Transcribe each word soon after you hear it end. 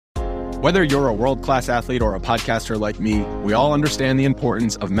Whether you're a world-class athlete or a podcaster like me, we all understand the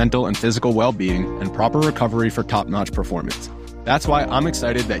importance of mental and physical well-being and proper recovery for top-notch performance. That's why I'm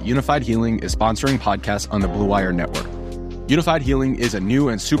excited that Unified Healing is sponsoring podcasts on the Blue Wire Network. Unified Healing is a new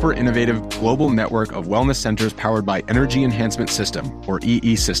and super innovative global network of wellness centers powered by Energy Enhancement System, or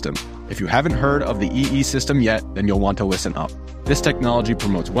EE System. If you haven't heard of the EE System yet, then you'll want to listen up. This technology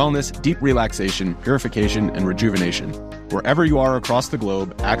promotes wellness, deep relaxation, purification, and rejuvenation. Wherever you are across the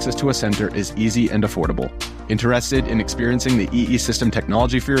globe, access to a center is easy and affordable. Interested in experiencing the EE System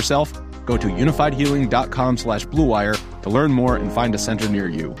technology for yourself? Go to unifiedhealing.com/bluewire to learn more and find a center near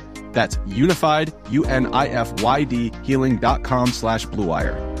you. That's unified, UNIFYD,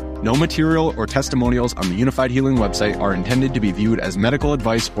 healing.com/bluewire. No material or testimonials on the Unified Healing website are intended to be viewed as medical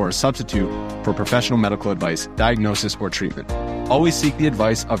advice or a substitute for professional medical advice, diagnosis, or treatment. Always seek the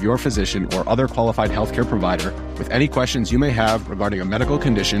advice of your physician or other qualified healthcare provider with any questions you may have regarding a medical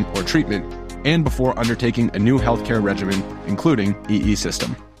condition or treatment and before undertaking a new healthcare regimen, including EE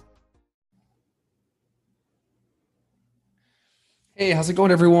System. Hey, how's it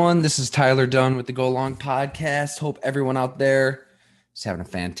going, everyone? This is Tyler Dunn with the Go Long Podcast. Hope everyone out there is having a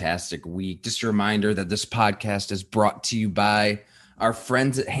fantastic week. Just a reminder that this podcast is brought to you by our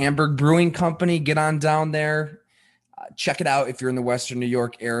friends at Hamburg Brewing Company. Get on down there. Check it out if you're in the Western New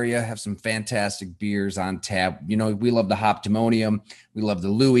York area. Have some fantastic beers on tap. You know, we love the Hoptimonium. We love the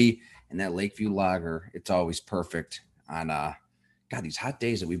Louis and that Lakeview Lager. It's always perfect on these hot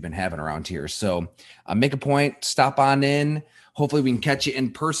days that we've been having around here. So make a point, stop on in. Hopefully we can catch you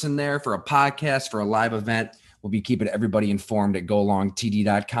in person there for a podcast, for a live event. We'll be keeping everybody informed at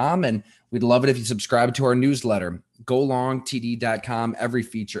golongtd.com. And we'd love it if you subscribe to our newsletter, golongtd.com. Every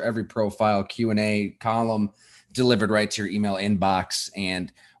feature, every profile, Q&A, column delivered right to your email inbox.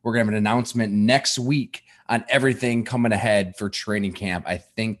 And we're going to have an announcement next week on everything coming ahead for training camp. I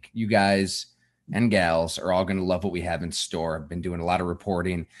think you guys and gals are all going to love what we have in store. I've been doing a lot of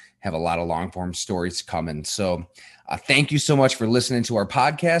reporting, have a lot of long form stories coming. So thank you so much for listening to our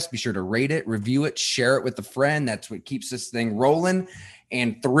podcast. Be sure to rate it, review it, share it with a friend. That's what keeps this thing rolling.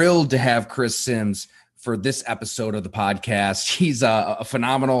 And thrilled to have Chris Sims for this episode of the podcast. He's a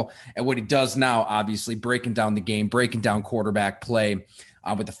phenomenal at what he does now, obviously breaking down the game, breaking down quarterback play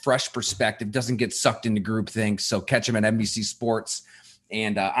with a fresh perspective, doesn't get sucked into groupthink. So catch him at NBC Sports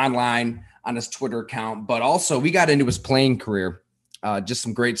and online on his Twitter account. But also we got into his playing career, just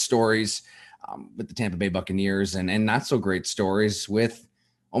some great stories with the Tampa Bay Buccaneers and not so great stories with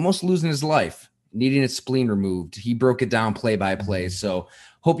almost losing his life, needing his spleen removed. He broke it down play by play. So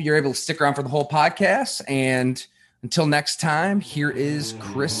hope you're able to stick around for the whole podcast. And until next time, here is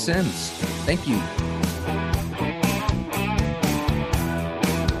Chris Sims. Thank you.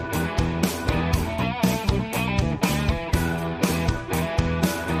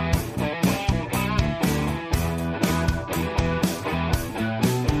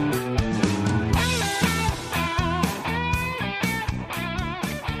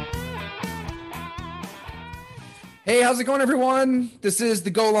 Hey, how's it going, everyone? This is the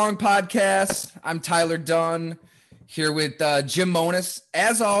Go Long Podcast. I'm Tyler Dunn here with Jim Monis,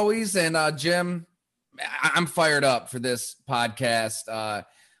 as always. And Jim, I'm fired up for this podcast.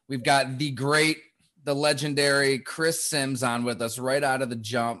 We've got the great, the legendary Chris Sims on with us right out of the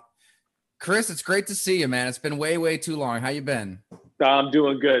jump. Chris, it's great to see you, man. It's been way, way too long. How you been? I'm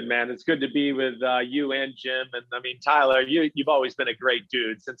doing good, man. It's good to be with you and Jim. And I mean, Tyler, you've always been a great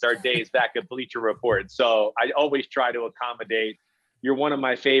dude since our days back at Bleacher Report. So I always try to accommodate. You're one of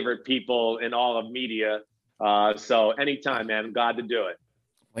my favorite people in all of media. So anytime, man, I'm glad to do it.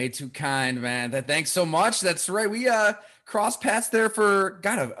 Way too kind, man. Thanks so much. That's right. We crossed paths there for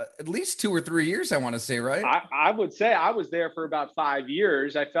at least 2 or 3 years, I want to say, right? I would say I was there for about 5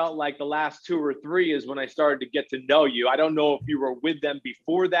 years. I felt like the last 2 or 3 is when I started to get to know you. I don't know if you were with them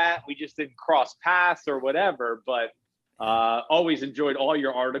before that. We just didn't cross paths or whatever, but always enjoyed all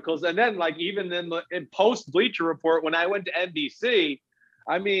your articles. And then like even in post Bleacher Report, when I went to NBC,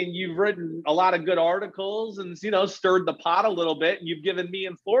 I mean, you've written a lot of good articles and, stirred the pot a little bit. And you've given me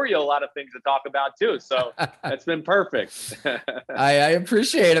and Florio a lot of things to talk about, too. So that's been perfect. I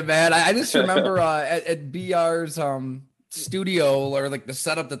appreciate it, man. I just remember at BR's studio or like the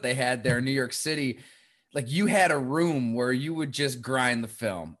setup that they had there in New York City, like you had a room where you would just grind the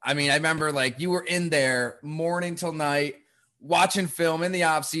film. I mean, I remember like you were in there morning till night, watching film in the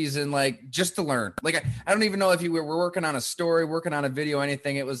off season, like just to learn. Like, I don't even know if you were working on a story, working on a video,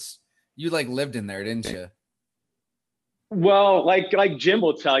 anything. It was, you like lived in there, didn't you? Well, like Jim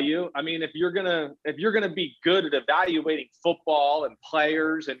will tell you, I mean, if you're gonna be good at evaluating football and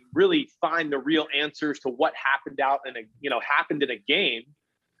players and really find the real answers to what happened in a game,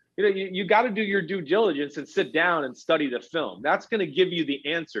 you got to do your due diligence and sit down and study the film. That's going to give you the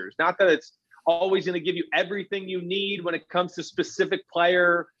answers. Not that it's always going to give you everything you need when it comes to specific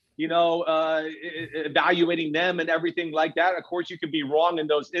player, evaluating them and everything like that. Of course, you could be wrong in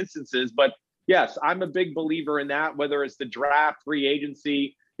those instances, but yes, I'm a big believer in that, whether it's the draft, free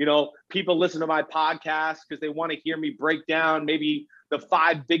agency. People listen to my podcast because they want to hear me break down maybe the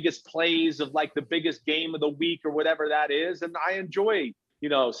 5 biggest plays of like the biggest game of the week or whatever that is. And I enjoy,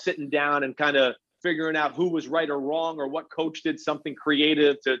 sitting down and kind of figuring out who was right or wrong or what coach did something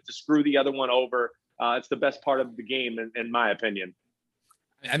creative to screw the other one over. It's the best part of the game, in my opinion.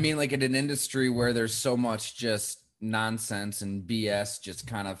 I mean, like in an industry where there's so much just nonsense and BS just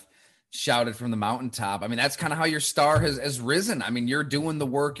kind of shouted from the mountaintop. I mean, that's kind of how your star has risen. I mean, you're doing the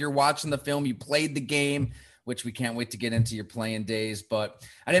work, you're watching the film, you played the game, which we can't wait to get into your playing days. But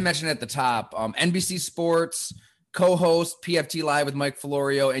I didn't mention it at the top. NBC Sports, co-host PFT Live with Mike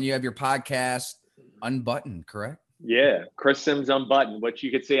Florio, and you have your podcast Unbuttoned, correct? Yeah, Chris Sims Unbuttoned, which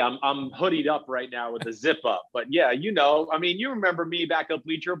you could see I'm hoodied up right now with the zip up. But yeah, you remember me back at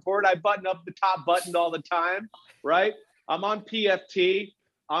Bleacher Report. I button up the top buttoned all the time, right? I'm on PFT.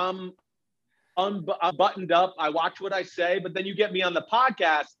 I'm buttoned up. I watch what I say, but then you get me on the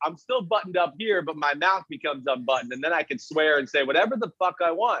podcast. I'm still buttoned up here, but my mouth becomes unbuttoned, and then I can swear and say whatever the fuck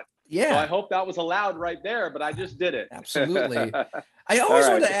I want. Yeah. So I hope that was allowed right there, but I just did it. Absolutely. I always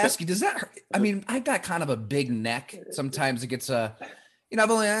wanted to ask you, does that hurt? I mean, I've got kind of a big neck. Sometimes it gets I've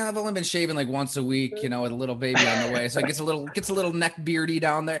only been shaving like once a week, with a little baby on the way. So it gets a little neck beardy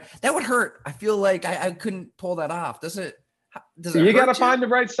down there. That would hurt. I feel like I couldn't pull that off. Does it you got to find the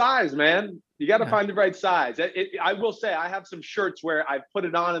right size, man. You got to find the right size. I will say I have some shirts where I put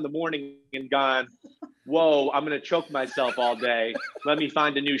it on in the morning and gone, whoa, I'm going to choke myself all day. Let me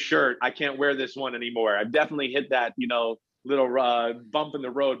find a new shirt. I can't wear this one anymore. I've definitely hit that, little bump in the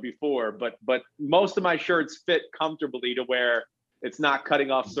road before, but most of my shirts fit comfortably to where it's not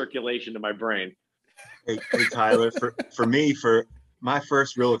cutting off circulation to my brain. Hey Tyler, for me, for my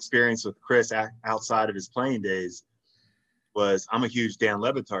first real experience with Chris outside of his playing days was I'm a huge Dan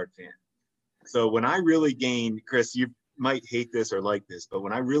Le Batard fan. So when I really gained, Chris, you might hate this or like this, but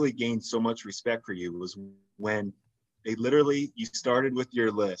when I really gained so much respect for you was when you started with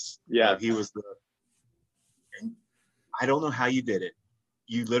your list. Yeah. He was and I don't know how you did it.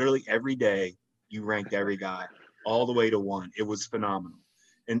 You literally every day you ranked every guy all the way to 1. It was phenomenal.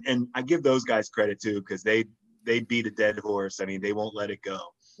 And I give those guys credit too, because they beat a dead horse. I mean, they won't let it go.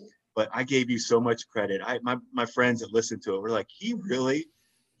 But I gave you so much credit. My friends that listened to it were like, he really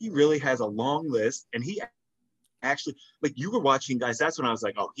has a long list. And he actually, like, you were watching guys. That's when I was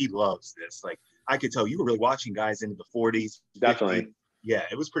like, oh, he loves this. Like, I could tell you were really watching guys into the 40s. Definitely. 50s. Yeah,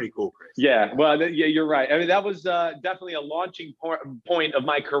 it was pretty cool, Chris. Yeah, well, yeah, you're right. I mean, that was definitely a launching point of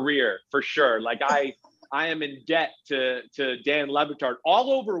my career for sure. Like, I am in debt to Dan Le Batard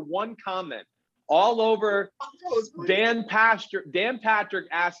all over one comment. All over Dan Patrick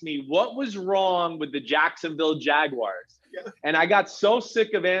asked me what was wrong with the Jacksonville Jaguars. Yeah. And I got so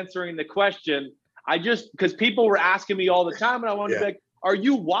sick of answering the question. Because people were asking me all the time, and I wanted to be like, are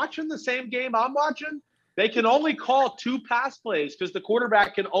you watching the same game I'm watching? They can only call 2 pass plays because the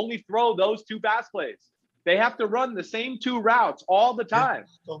quarterback can only throw those 2 pass plays. They have to run the same 2 routes all the time.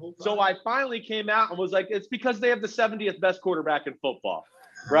 So I finally came out and was like, it's because they have the 70th best quarterback in football.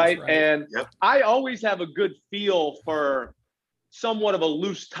 Right. And I always have a good feel for somewhat of a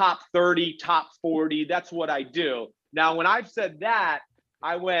loose top 30, top 40. That's what I do. Now, when I've said that,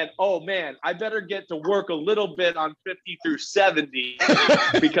 I went, oh, man, I better get to work a little bit on 50 through 70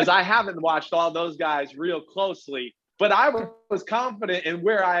 because I haven't watched all those guys real closely. But I was confident in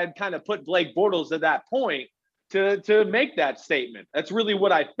where I had kind of put Blake Bortles at that point to make that statement. That's really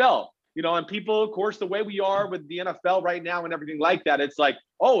what I felt. And people, of course, the way we are with the NFL right now and everything like that, it's like,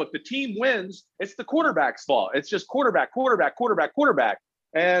 oh, if the team wins, it's the quarterback's fault. It's just quarterback.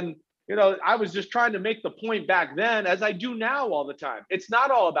 And, I was just trying to make the point back then, as I do now all the time. It's not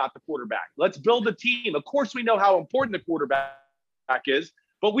all about the quarterback. Let's build a team. Of course, we know how important the quarterback is,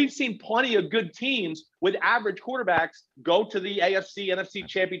 but we've seen plenty of good teams with average quarterbacks go to the AFC, NFC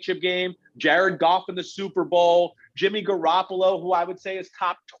championship game, Jared Goff in the Super Bowl, Jimmy Garoppolo, who I would say is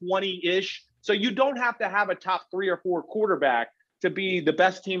top 20-ish. So you don't have to have a top 3 or 4 quarterback to be the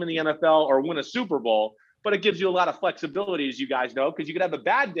best team in the NFL or win a Super Bowl, but it gives you a lot of flexibility, as you guys know, because you could have a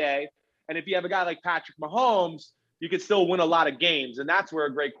bad day, and if you have a guy like Patrick Mahomes, you could still win a lot of games, and that's where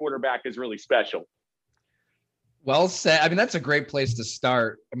a great quarterback is really special. Well said. I mean, that's a great place to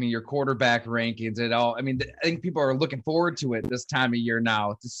start. I mean, your quarterback rankings and all. I mean, I think people are looking forward to it this time of year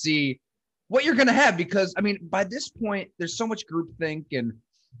now to see what you're going to have, because, I mean, by this point, there's so much groupthink and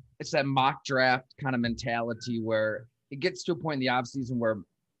it's that mock draft kind of mentality where it gets to a point in the offseason where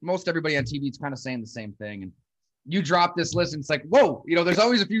most everybody on TV is kind of saying the same thing. And you drop this list and it's like, whoa, there's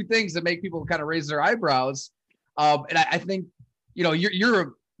always a few things that make people kind of raise their eyebrows. And I think,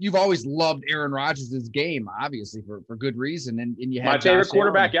 you've always loved Aaron Rodgers' game, obviously for good reason. And you have my favorite Josh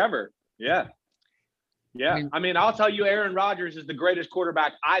quarterback Allen. ever. Yeah. Yeah. I mean, I'll tell you, Aaron Rodgers is the greatest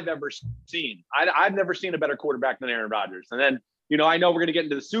quarterback I've ever seen. I've never seen a better quarterback than Aaron Rodgers. And then, I know we're going to get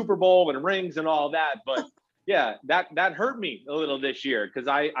into the Super Bowl and rings and all that, but yeah, that hurt me a little this year because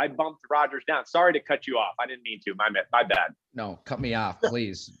I bumped Rodgers down. Sorry to cut you off. I didn't mean to. My bad. No, cut me off,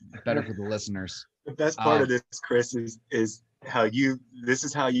 please. Better for the listeners. The best part of this, Chris, is this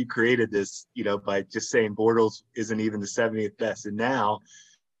is how you created this, by just saying Bortles isn't even the 70th best. And now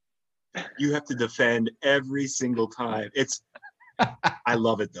you have to defend every single time. I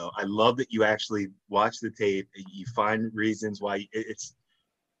love it though. I love that you actually watch the tape and you find reasons why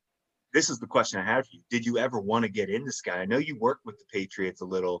this is the question I have for you. Did you ever want to get in this guy? I know you worked with the Patriots a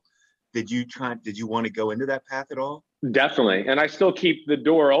little. Did you want to go into that path at all? Definitely. And I still keep the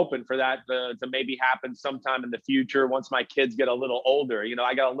door open for that to maybe happen sometime in the future once my kids get a little older.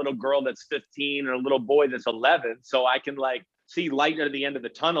 I got a little girl that's 15 and a little boy that's 11. So I can see light at the end of the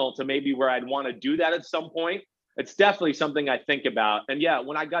tunnel to maybe where I'd want to do that at some point. It's definitely something I think about. And yeah,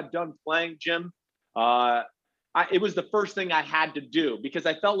 when I got done playing, Jim, it was the first thing I had to do because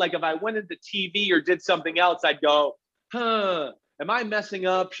I felt like if I went into TV or did something else, I'd go, am I messing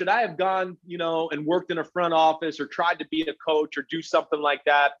up? Should I have gone, and worked in a front office or tried to be a coach or do something like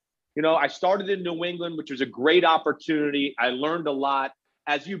that? I started in New England, which was a great opportunity. I learned a lot.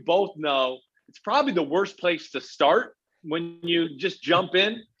 As you both know, it's probably the worst place to start when you just jump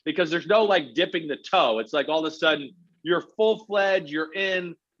in because there's no dipping the toe. It's like all of a sudden you're full-fledged, you're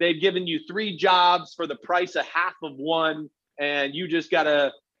in. They've given you 3 jobs for the price of half of one, and you just got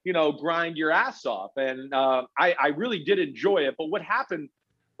to grind your ass off. And I really did enjoy it. But what happened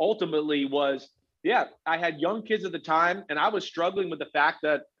ultimately was, I had young kids at the time, and I was struggling with the fact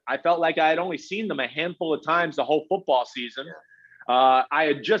that I felt like I had only seen them a handful of times the whole football season. I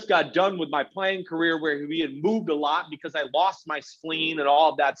had just got done with my playing career where we had moved a lot because I lost my spleen and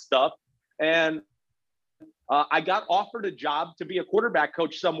all of that stuff. And I got offered a job to be a quarterback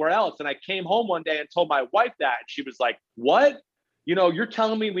coach somewhere else. And I came home one day and told my wife that. And she was like, what? You're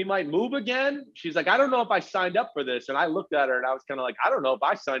telling me we might move again? She's like, I don't know if I signed up for this. And I looked at her and I was kind of like, I don't know if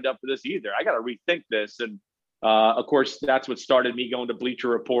I signed up for this either. I got to rethink this. And of course, that's what started me going to Bleacher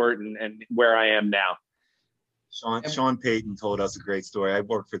Report and where I am now. Sean Payton told us a great story. I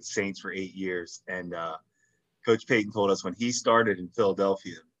worked for the Saints for 8 years. And Coach Payton told us when he started in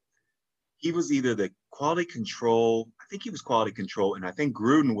Philadelphia, he was either the quality control. I think he was quality control. And I think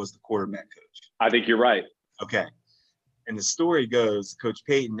Gruden was the quarterback coach. I think you're right. Okay. And the story goes, Coach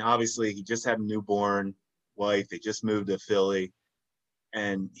Payton, obviously, he just had a newborn wife. They just moved to Philly.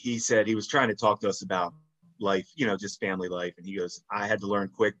 And he said he was trying to talk to us about life, just family life. And he goes, I had to learn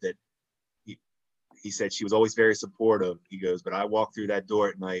quick that he said she was always very supportive. He goes, but I walked through that door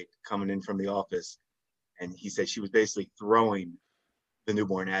at night coming in from the office. And he said she was basically throwing the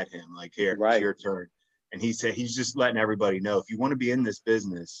newborn at him, like, here, right. It's your turn. And he said he's just letting everybody know, if you want to be in this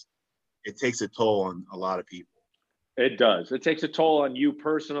business, it takes a toll on a lot of people. It does. It takes a toll on you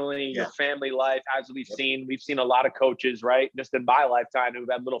personally, your family life, as we've seen. We've seen a lot of coaches, right, just in my lifetime who've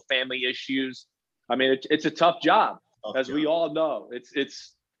had little family issues. I mean, it's a tough job, we all know.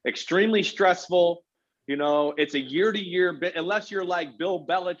 It's extremely stressful. It's a year-to-year bit. Unless you're like Bill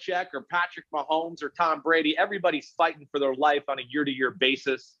Belichick or Patrick Mahomes or Tom Brady, everybody's fighting for their life on a year-to-year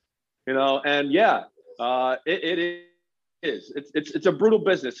basis. And it is. It's a brutal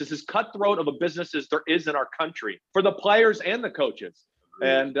business. This is cutthroat of a business as there is in our country for the players and the coaches.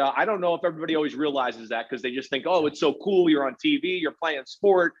 And I don't know if everybody always realizes that because they just think, oh, it's so cool. You're on TV, you're playing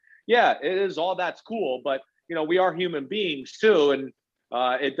sport. Yeah, it is. All that's cool. But, we are human beings too. And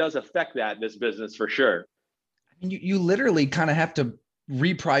it does affect this business for sure. I mean, you literally kind of have to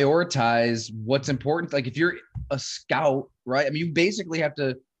reprioritize what's important. Like if you're a scout, right? I mean, you basically have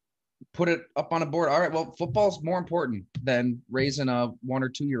to put it up on a board. All right, well, football's more important than raising a 1 or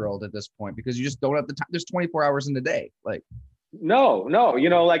 2 year old at this point because you just don't have the time. There's 24 hours in the day. No,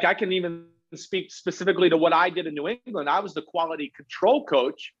 I can even speak specifically to what I did in New England. I was the quality control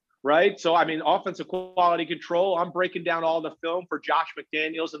coach, right? So, I mean, offensive quality control, I'm breaking down all the film for Josh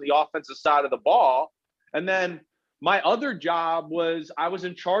McDaniels and the offensive side of the ball. And then my other job was I was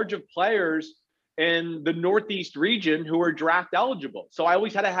in charge of players in the Northeast region who were draft eligible. So I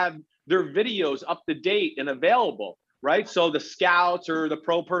always had to have their videos up to date and available, right? So the scouts or the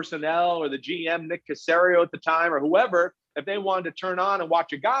pro personnel or the GM, Nick Casario at the time or whoever, if they wanted to turn on and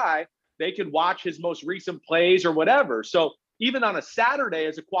watch a guy, they could watch his most recent plays or whatever. So even on a Saturday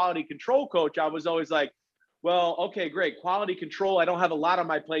as a quality control coach, I was always like, well, okay, great. Quality control. I don't have a lot on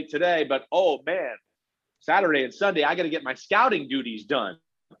my plate today, but oh man, Saturday and Sunday, I got to get my scouting duties done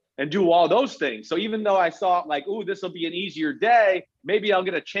and do all those things. So even though I thought like, ooh, this will be an easier day, maybe I'll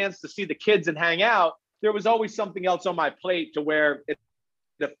get a chance to see the kids and hang out, there was always something else on my plate to where it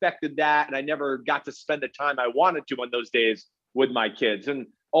affected that. And I never got to spend the time I wanted to on those days with my kids. And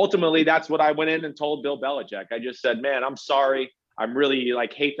ultimately, that's what I went in and told Bill Belichick. I just said, man, I'm sorry. I'm really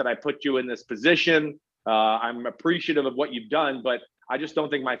like, hate that I put you in this position. I'm appreciative of what you've done, but I just don't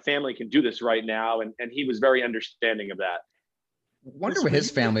think my family can do this right now. And he was very understanding of that. Wonder what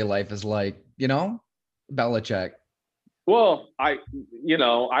his family life is like, Belichick. Well, I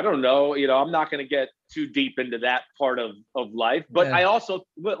don't know. I'm not going to get too deep into that part of life, but yeah. I also,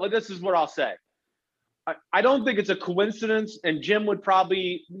 this is what I'll say. I don't think it's a coincidence, and Jim would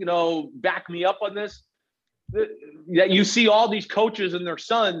probably, back me up on this, that you see all these coaches and their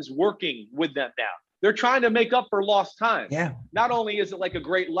sons working with them now. They're trying to make up for lost time. Yeah. Not only is it like a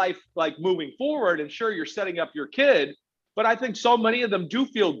great life, like moving forward, and sure, you're setting up your kid, but I think so many of them do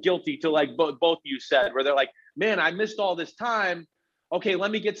feel guilty to like both you said, where they're like, man, I missed all this time. Okay,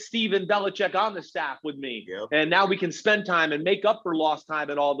 let me get Steven Belichick on the staff with me. Yep. And now we can spend time and make up for lost time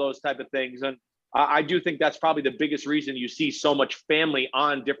and all those type of things. And I do think that's probably the biggest reason you see so much family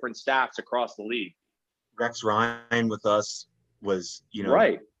on different staffs across the league. Rex Ryan with us was,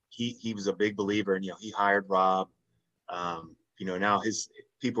 right. He was a big believer, and he hired Rob. Now his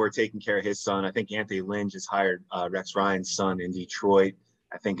people are taking care of his son. I think Anthony Lynn just hired Rex Ryan's son in Detroit.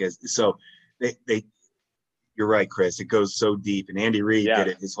 I think they. You're right, Chris. It goes so deep, and Andy Reid did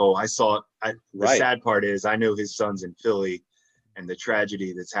it. The sad part is I know his son's in Philly, and the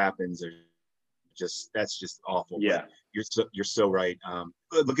tragedy that's happened that's just awful. Yeah, but you're so right.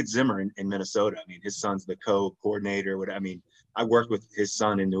 Look at Zimmer in Minnesota. I mean, his son's the co-coordinator. I worked with his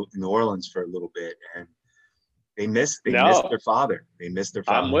son in New Orleans for a little bit, and they missed their father. They missed their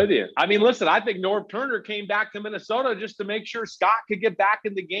father. I'm with you. I mean, listen, I think Norv Turner came back to Minnesota just to make sure Scott could get back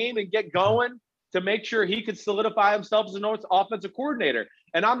in the game and get going, to make sure he could solidify himself as an offensive coordinator.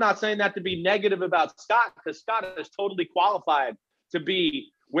 And I'm not saying that to be negative about Scott, because Scott is totally qualified to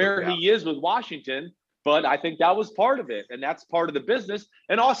be where he is with Washington. But I think that was part of it, and that's part of the business.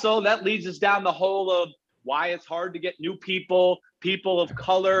 And also that leads us down the hole of why it's hard to get new people of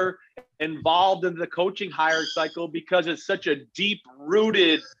color involved in the coaching hire cycle, because it's such a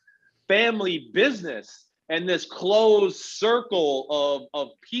deep-rooted family business and this closed circle of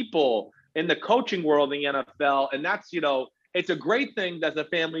people in the coaching world in the NFL. And that's, it's a great thing that the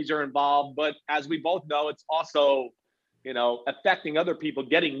families are involved, but as we both know, it's also, affecting other people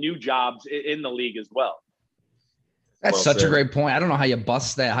getting new jobs in the league as well. That's such a great point. I don't know how you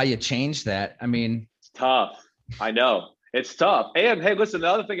bust that, how you change that. I mean, it's tough. I know it's tough. And hey, listen, the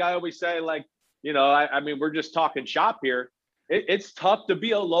other thing I always say, like, I mean, we're just talking shop here. It's tough to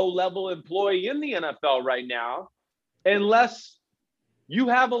be a low-level employee in the NFL right now, unless you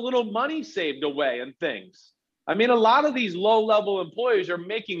have a little money saved away and things. I mean, a lot of these low-level employees are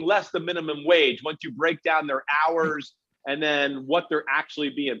making less than minimum wage once you break down their hours and then what they're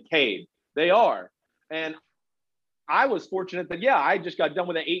actually being paid. They are. And I was fortunate that, I just got done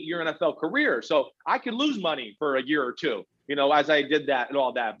with an 8-year NFL career. So I could lose money for a year or two, as I did that and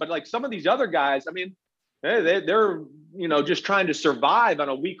all that. But like some of these other guys, I mean, they're just trying to survive on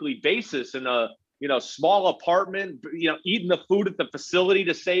a weekly basis in a, small apartment, eating the food at the facility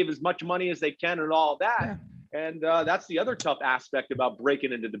to save as much money as they can and all that. Yeah. And that's the other tough aspect about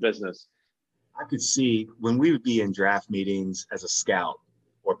breaking into the business. I could see when we would be in draft meetings as a scout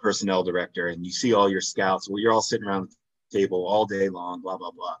or personnel director, and you see all your scouts, well, you're all sitting around the table all day long, blah,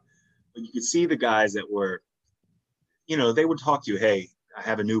 blah, blah. But you could see the guys that were, they would talk to you, hey, I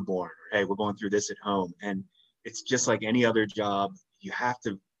have a newborn, or hey, we're going through this at home. And it's just like any other job. You have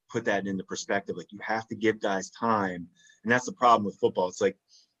to put that into perspective. Like, you have to give guys time. And that's the problem with football. It's like,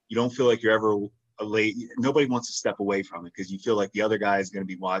 you don't feel like you're ever late. Nobody wants to step away from it because you feel like the other guy is going to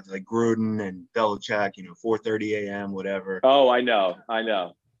be watching, like Gruden and Belichick, 4:30 a.m., whatever. Oh, I know.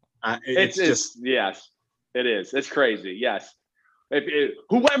 It's just, yes, it is. It's crazy. Yes.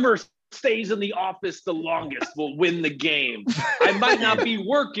 Whoever stays in the office the longest will win the game. I might not be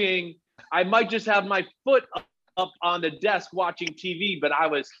working. I might just have my foot up on the desk watching TV, but I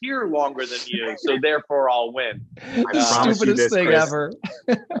was here longer than you, so therefore I'll win. Stupidest thing Chris, ever.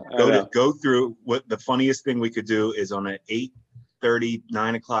 go through what the funniest thing we could do is on an 8:30,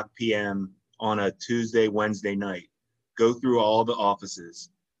 9 o'clock p.m. on a Tuesday, Wednesday night. Go through all the offices.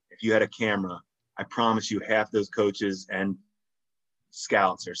 If you had a camera, I promise you, half those coaches and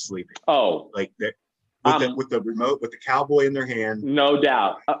scouts are sleeping. Oh, like with the remote, with the cowboy in their hand. No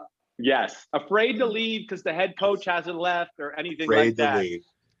doubt. Yes. Afraid to leave because the head coach hasn't left or anything like that. Afraid to leave.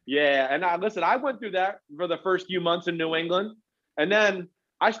 Yeah. And listen, I went through that for the first few months in New England. And then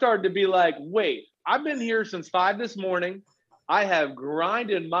I started to be like, wait, I've been here since 5 this morning. I have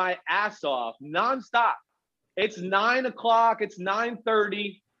grinded my ass off nonstop. It's 9 o'clock. It's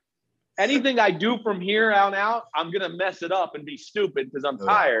 9:30. Anything I do from here on out, I'm going to mess it up and be stupid because I'm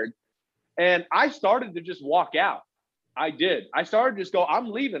tired. And I started to just walk out. I did. I started to just go,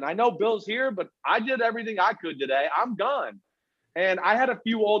 I'm leaving. I know Bill's here, but I did everything I could today. I'm done. And I had a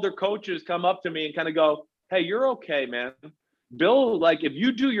few older coaches come up to me and kind of go, hey, you're okay, man. Bill, like, if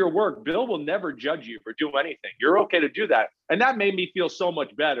you do your work, Bill will never judge you for doing anything. You're okay to do that. And that made me feel so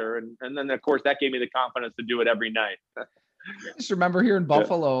much better. And then, of course, that gave me the confidence to do it every night. I just remember here in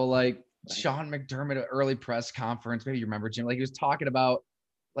Buffalo, like Sean McDermott at early press conference. Maybe you remember, Jim, like he was talking about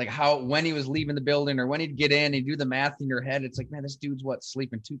like how when he was leaving the building or when he'd get in and do the math in your head, it's like, man, this dude's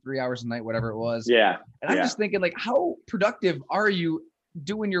sleeping 2-3 hours a night, whatever it was. Yeah. And I'm just thinking, like, how productive are you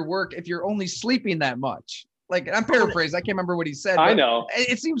doing your work if you're only sleeping that much? Like, I'm paraphrasing. I can't remember what he said. I know.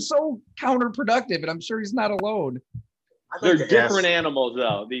 It seems so counterproductive, and I'm sure he's not alone. They're different animals,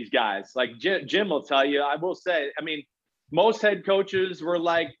 though, these guys. Like Jim will tell you, I will say, I mean, most head coaches were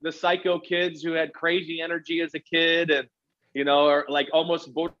like the psycho kids who had crazy energy as a kid and, or like almost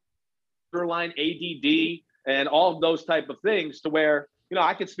borderline ADD and all of those type of things to where,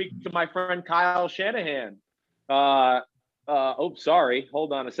 I could speak to my friend Kyle Shanahan. Sorry.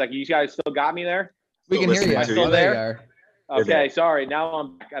 Hold on a second. You guys still got me there? We can hear you. Am I still there? Okay, sorry. Now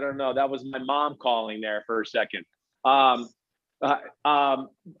I'm back. I don't know. That was my mom calling there for a second. What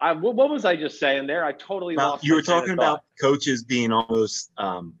was I just saying there? I totally lost. You were talking about coaches being almost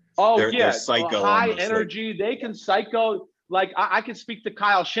they're psycho, high energy. They can psycho. Like I could speak to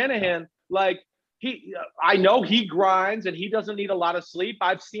Kyle Shanahan. Like I know he grinds and he doesn't need a lot of sleep.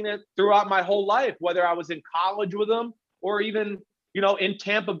 I've seen it throughout my whole life, whether I was in college with him or even in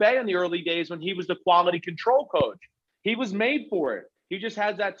Tampa Bay in the early days when he was the quality control coach. He was made for it. He just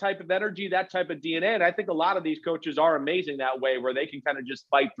has that type of energy, that type of DNA. And I think a lot of these coaches are amazing that way, where they can kind of just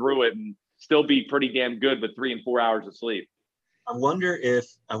fight through it and still be pretty damn good with 3 and 4 hours of sleep. I wonder if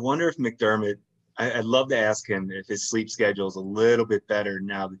McDermott, I'd love to ask him if his sleep schedule is a little bit better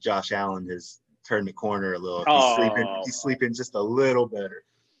now that Josh Allen has turned the corner a little. He's sleeping just a little better.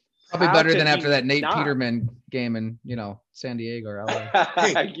 Probably better than after that Nate Peterman game in, San Diego or LA.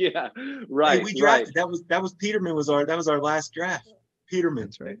 Yeah, right. Hey, we drafted. Right. That was Peterman that was our last draft. Peterman.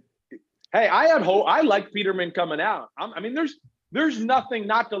 That's right. Hey, I had hope. I like Peterman coming out. I mean, there's nothing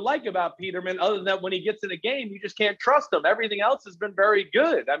not to like about Peterman other than when he gets in a game, you just can't trust him. Everything else has been very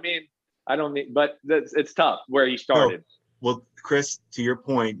good. I mean, but it's tough where he started. Well, Chris, to your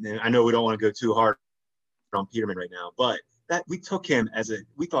point, and I know we don't want to go too hard on Peterman right now, but that we took him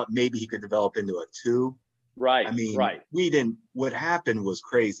we thought maybe he could develop into a 2. Right. I mean, right. We didn't. What happened was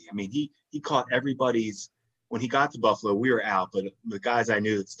crazy. I mean, he caught everybody's. When he got to Buffalo, we were out, but the guys I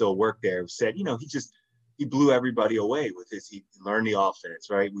knew that still worked there said, he blew everybody away with he learned the offense,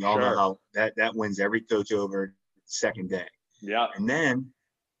 right? We all know how that wins every coach over second day. Yeah. And then,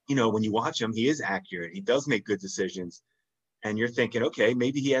 when you watch him, he is accurate. He does make good decisions. And you're thinking, okay,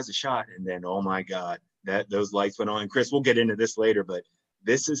 maybe he has a shot. And then, oh my God, those lights went on. And Chris, we'll get into this later, but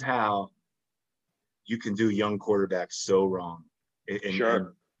this is how you can do young quarterbacks so wrong.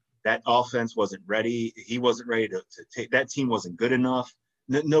 And that offense wasn't ready. He wasn't ready to take. That team wasn't good enough.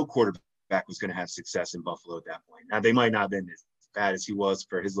 No quarterback was going to have success in Buffalo at that point. Now, they might not have been as bad as he was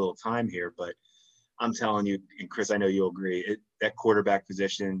for his little time here, but I'm telling you, and Chris, I know you'll agree, that quarterback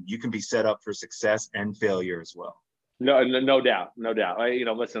position, you can be set up for success and failure as well. No doubt.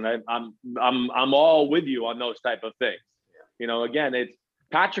 Listen, I'm all with you on those type of things. Yeah. Again, it's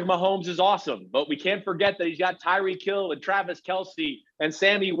Patrick Mahomes is awesome, but we can't forget that he's got Tyreek Hill and Travis Kelce and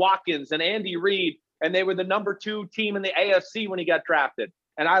Sammy Watkins and Andy Reid, and they were the number 2 team in the AFC when he got drafted.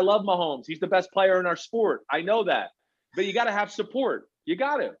 And I love Mahomes. He's the best player in our sport. I know that. But you got to have support. You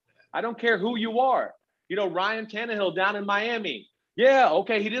got to. I don't care who you are. Ryan Tannehill down in Miami. Yeah,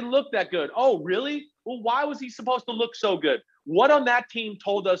 okay, he didn't look that good. Oh, really? Well, why was he supposed to look so good? What on that team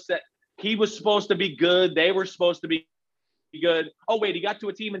told us that he was supposed to be good? They were supposed to be good. Oh, wait, he got to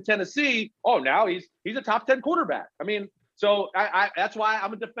a team in Tennessee. Oh, now he's a top 10 quarterback. I mean, so I that's why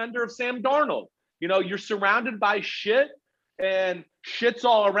I'm a defender of Sam Darnold. You're surrounded by shit and shit's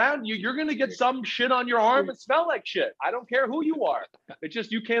all around you. You're going to get some shit on your arm and smell like shit. I don't care who you are. It's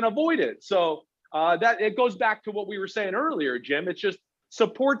just you can't avoid it. So that it goes back to what we were saying earlier, Jim. It's just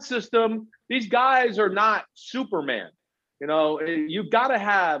support system. These guys are not Superman. You've got to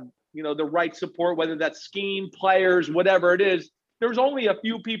have, the right support, whether that's scheme, players, whatever it is. There's only a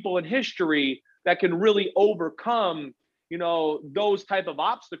few people in history that can really overcome, those type of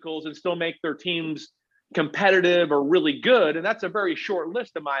obstacles and still make their teams competitive or really good. And that's a very short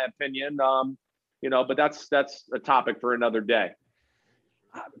list, in my opinion. But that's a topic for another day.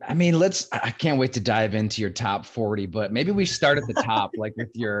 I mean, I can't wait to dive into your top 40, but maybe we start at the top, like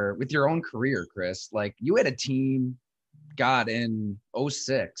with your own career, Chris. Like, you had a team, God, in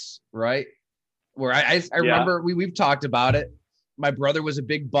 06, right? Where I remember we've talked about it. My brother was a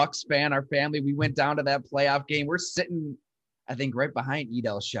big Bucks fan. Our family, we went down to that playoff game. We're sitting, I think, right behind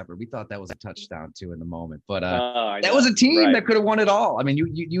Edel Shepherd. We thought that was a touchdown too in the moment, but that was a team that could have won it all. I mean,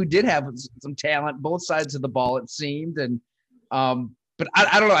 you did have some talent, both sides of the ball, it seemed. And but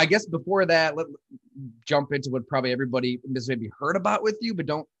I don't know. I guess before that, let's jump into what probably everybody has maybe heard about with you, but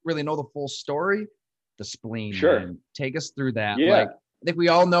don't really know the full story. The spleen. Sure. Man. Take us through that. Yeah. Like, I think we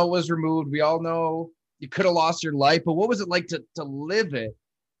all know it was removed. We all know you could have lost your life, but what was it like to live it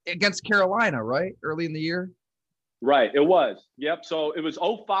against Carolina, right? Early in the year? Right. It was. Yep. So it was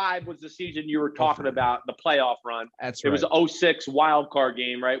 05 was the season you were talking about, the playoff run. That's right. It was an 06 wild card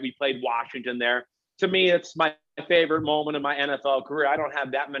game, right? We played Washington there. To me, it's my favorite moment in my NFL career. I don't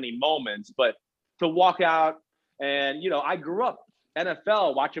have that many moments, but to walk out and, I grew up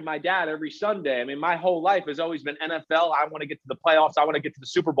NFL watching my dad every Sunday. I mean, my whole life has always been NFL. I want to get to the playoffs. I want to get to the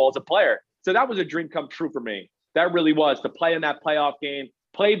Super Bowl as a player. So that was a dream come true for me. That really was, to play in that playoff game.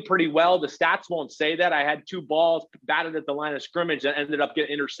 Played pretty well. The stats won't say that. I had 2 balls batted at the line of scrimmage that ended up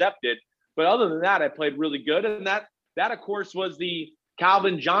getting intercepted. But other than that, I played really good. And that of course, was the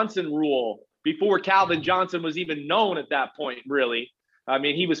Calvin Johnson rule before Calvin Johnson was even known at that point, really. I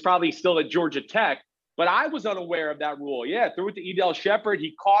mean, he was probably still at Georgia Tech, but I was unaware of that rule. Yeah, threw it to Edel Shepherd.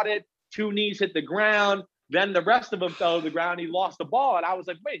 He caught it. 2 knees hit the ground. Then the rest of them fell to the ground. He lost the ball. And I was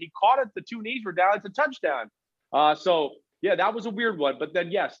like, wait, he caught it. The 2 knees were down. It's a touchdown. Yeah, that was a weird one. But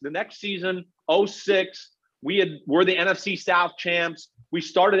then, yes, the next season, 06, we're the NFC South champs. We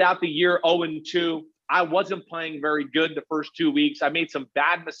started out the year 0-2. I wasn't playing very good the first 2 weeks. I made some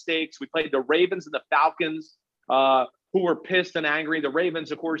bad mistakes. We played the Ravens and the Falcons, who were pissed and angry. The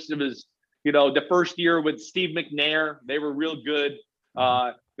Ravens, of course, it was, the first year with Steve McNair. They were real good.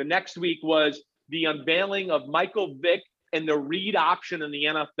 The next week was the unveiling of Michael Vick and the read option in the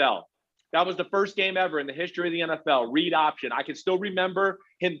NFL. That was the first game ever in the history of the NFL, read option. I can still remember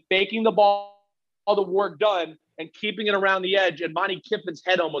him faking the ball, all the work done, and keeping it around the edge. And Monty Kiffin's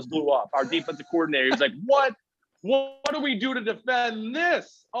head almost blew off, our defensive coordinator. He was like, what do we do to defend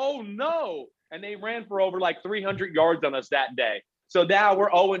this? Oh, no. And they ran for over like 300 yards on us that day. So now we're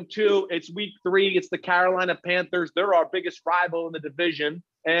 0-2. It's week 3. It's the Carolina Panthers. They're our biggest rival in the division.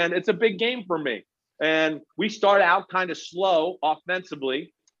 And it's a big game for me. And we start out kind of slow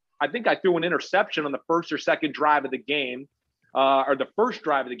offensively. I think I threw an interception on the first or second drive of the game, or the first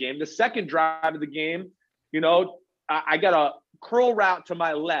drive of the game. The second drive of the game, I got a curl route to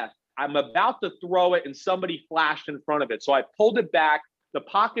my left. I'm about to throw it, and somebody flashed in front of it. So I pulled it back. The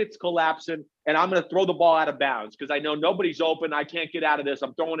pocket's collapsing, and I'm going to throw the ball out of bounds because I know nobody's open. I can't get out of this.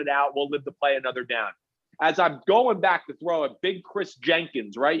 I'm throwing it out. We'll live to play another down. As I'm going back to throw it, big Chris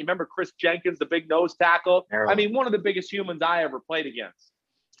Jenkins, right? You remember Chris Jenkins, the big nose tackle? I mean, one of the biggest humans I ever played against.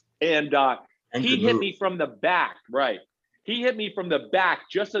 And he hit me from the back, right? He hit me from the back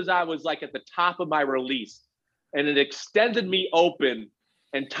just as I was like at the top of my release. And it extended me open.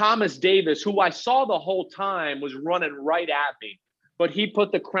 And Thomas Davis, who I saw the whole time, was running right at me. But he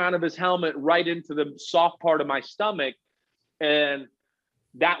put the crown of his helmet right into the soft part of my stomach. And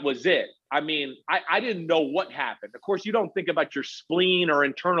that was it. I mean, I didn't know what happened. Of course, you don't think about your spleen or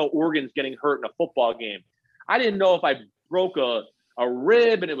internal organs getting hurt in a football game. I didn't know if I broke a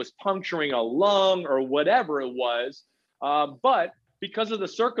rib and it was puncturing a lung or whatever it was. But because of the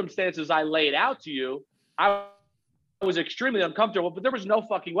circumstances I laid out to you, I was extremely uncomfortable, but there was no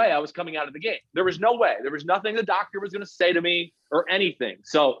fucking way I was coming out of the game. There was no way. There was nothing the doctor was going to say to me or anything.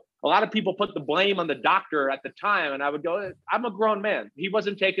 So a lot of people put the blame on the doctor at the time, and I would go, I'm a grown man. He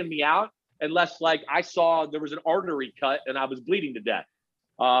wasn't taking me out unless like I saw there was an artery cut and I was bleeding to death.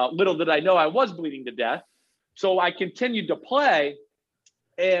 Little did I know I was bleeding to death. So I continued to play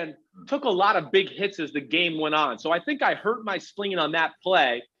and took a lot of big hits as the game went on. So I think I hurt my spleen on that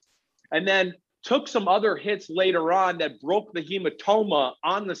play and then took some other hits later on that broke the hematoma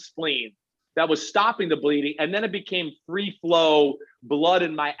on the spleen that was stopping the bleeding. And then it became free flow blood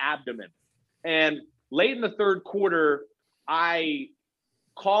in my abdomen. And late in the third quarter, I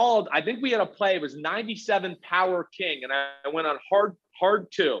called, I think we had a play, it was 97 Power King, and I went on hard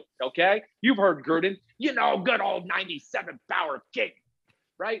 2, okay? You've heard Gruden, good old 97 Power King,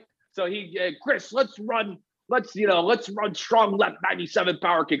 right? So Chris, let's run strong left 97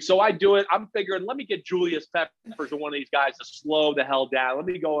 Power King. So I do it. I'm figuring, let me get Julius Peppers or one of these guys to slow the hell down. Let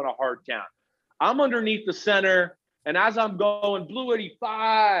me go on a hard count. I'm underneath the center, and as I'm going, blue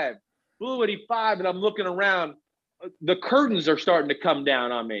 85, and I'm looking around, the curtains are starting to come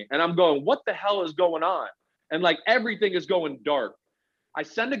down on me. And I'm going, what the hell is going on? And like everything is going dark. I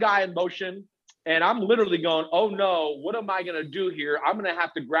send a guy in motion, and I'm literally going, oh no, what am I going to do here? I'm going to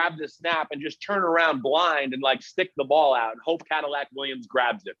have to grab this snap and just turn around blind and like stick the ball out and hope Cadillac Williams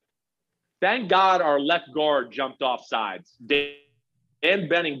grabs it. Thank God our left guard jumped off sides. Dan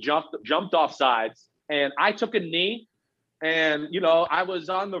Benning jumped off sides, and I took a knee, and, I was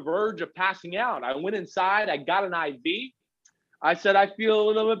on the verge of passing out. I went inside. I got an IV. I said, I feel a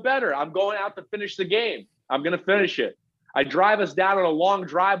little bit better. I'm going out to finish the game. I'm going to finish it. I drive us down on a long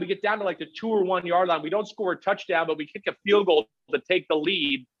drive. We get down to like the 2 or 1 yard line. We don't score a touchdown, but we kick a field goal to take the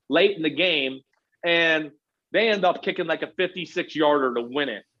lead late in the game. And they end up kicking like a 56-yarder to win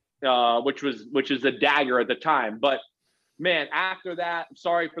it, which is a dagger at the time. But man, after that, I'm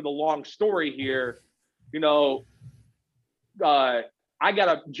sorry for the long story here. I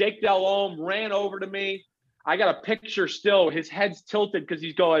got Jake Delhomme ran over to me. I got a picture still. His head's tilted because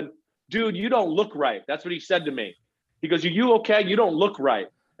he's going, dude, you don't look right. That's what he said to me. He goes, are you okay? You don't look right.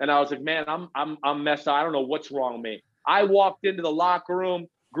 And I was like, man, I'm messed up. I don't know what's wrong with me. I walked into the locker room.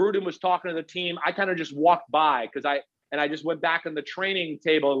 Gruden was talking to the team. I kind of just walked by I just went back on the training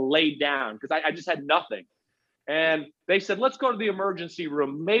table and laid down because I just had nothing. And they said, let's go to the emergency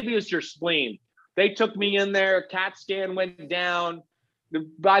room. Maybe it's your spleen. They took me in there. CAT scan went down.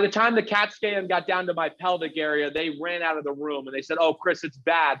 By the time the CAT scan got down to my pelvic area, they ran out of the room and they said, oh, Chris, it's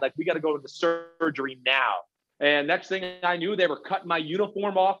bad. Like, we got to go to the surgery now. And next thing I knew, they were cutting my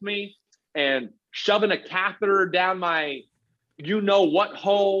uniform off me and shoving a catheter down my what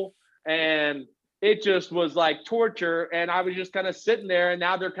hole. And it just was like torture. And I was just kind of sitting there, and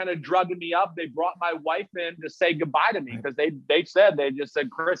now they're kind of drugging me up. They brought my wife in to say goodbye to me because they just said,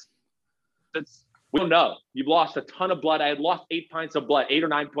 Chris, we don't know. You've lost a ton of blood. I had lost 8 pints of blood, 8 or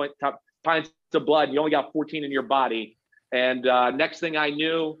 9 pints of blood. You only got 14 in your body. And next thing I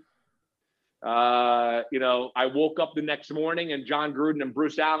knew, I woke up the next morning, and John Gruden and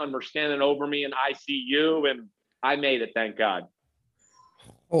Bruce Allen were standing over me in ICU, and I made it, thank God.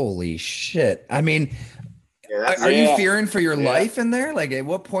 Holy shit. I mean, are you fearing for your life in there? Like, at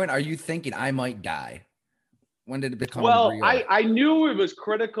what point are you thinking I might die? When did it become real? I knew it was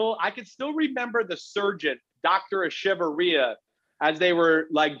critical. I could still remember the surgeon, Dr. Echevarria, as they were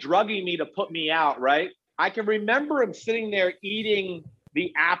like drugging me to put me out, right? I can remember him sitting there eating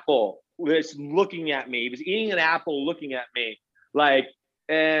the apple, was looking at me. He was eating an apple, looking at me.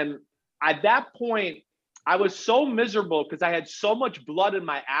 And at that point, I was so miserable because I had so much blood in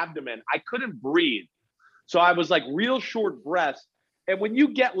my abdomen. I couldn't breathe. So I was like real short breath. And when you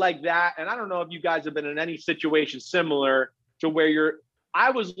get like that, and I don't know if you guys have been in any situation similar to where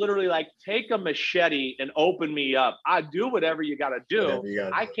I was literally like, take a machete and open me up. I do whatever you got to do.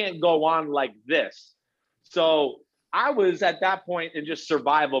 I can't go on like this. So I was at that point in just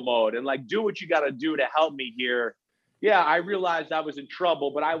survival mode and like, do what you got to do to help me here. Yeah, I realized I was in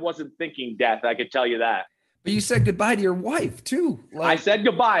trouble, but I wasn't thinking death. I could tell you that. But you said goodbye to your wife too. I said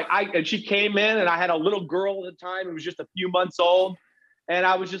goodbye. And she came in, and I had a little girl at the time. It was just a few months old. And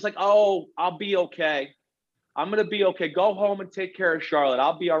I was just like, oh, I'll be okay. I'm going to be okay. Go home and take care of Charlotte.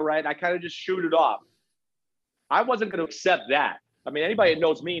 I'll be all right. I kind of just shoot it off. I wasn't going to accept that. I mean, anybody that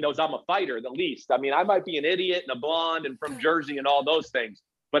knows me knows I'm a fighter, the least. I mean, I might be an idiot and a blonde and from Jersey and all those things,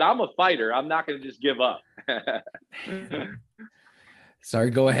 but I'm a fighter. I'm not going to just give up.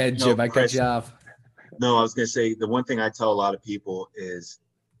 Sorry, go ahead, Jim. I cut you off. No, I was going to say the one thing I tell a lot of people is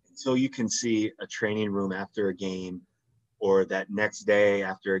until you can see a training room after a game or that next day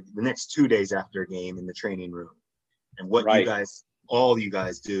after the next 2 days after a game in the training room and what all you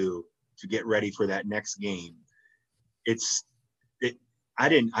guys do to get ready for that next game. I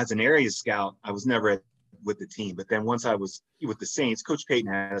didn't, as an area scout, I was never with the team, but then once I was with the Saints, Coach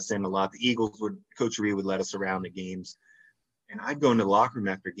Payton had us in a lot. The Eagles Coach Reed would let us around the games. And I'd go into the locker room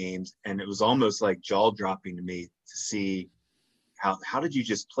after games, and it was almost like jaw-dropping to me to see how did you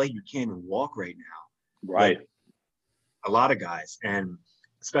just play? You can't even walk right now. Right. Like, a lot of guys, and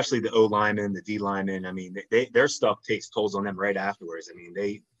especially the O linemen, the D linemen. I mean, their stuff takes tolls on them right afterwards. I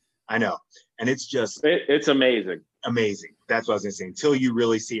mean, I know, and it's just it's amazing. amazing. That's what I was gonna say. Until you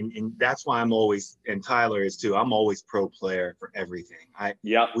really see, and that's why I'm always, and Tyler is too. I'm always pro player for everything.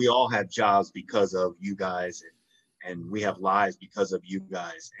 We all have jobs because of you guys, and we have lives because of you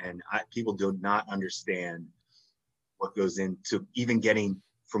guys. And people do not understand what goes into even getting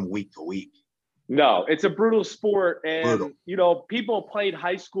from week to week. No, it's a brutal sport. And, Brutal. you know, people played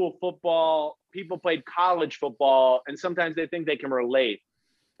high school football, people played college football, and sometimes they think they can relate.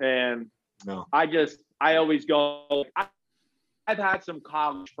 And No. I always go, I've had some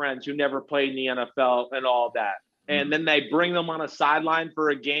college friends who never played in the NFL and all that. And then they bring them on a sideline for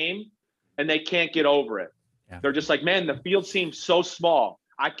a game and they can't get over it. Yeah. They're just like, man, the field seems so small.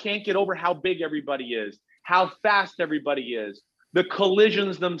 I can't get over how big everybody is, how fast everybody is, the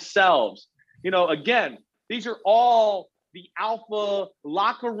collisions themselves. You know, again, these are all the alpha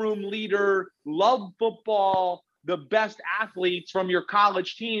locker room leader, love football, the best athletes from your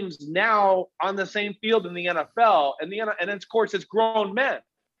college teams now on the same field in the NFL. And of course, it's grown men.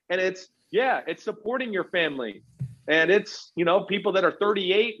 And it's supporting your family. And it's, you know, people that are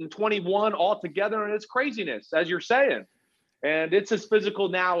 38 and 21 all together. And it's craziness, as you're saying. And it's as physical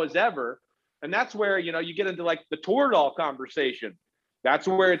now as ever. And that's where, you know, you get into like the Toradol conversation. That's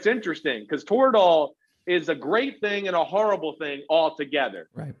where it's interesting, because Toradol is a great thing and a horrible thing all together.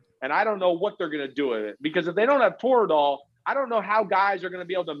 Right. And I don't know what they're going to do with it, because if they don't have Toradol, I don't know how guys are going to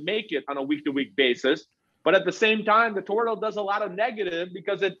be able to make it on a week-to-week basis. But at the same time, the Toradol does a lot of negative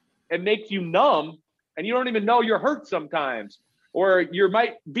because it makes you numb and you don't even know you're hurt sometimes. Or you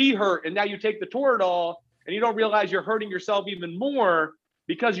might be hurt and now you take the Toradol and you don't realize you're hurting yourself even more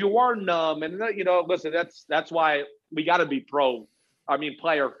because you are numb. And, you know, listen, that's why we got to be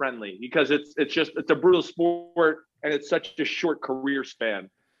player friendly, because it's a brutal sport and it's such a short career span.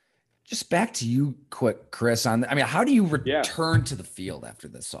 Just back to you quick, Chris, how do you return to the field after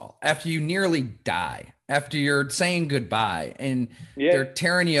this all? After you nearly die, after you're saying goodbye and they're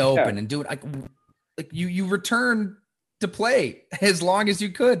tearing you open and doing like you return to play as long as you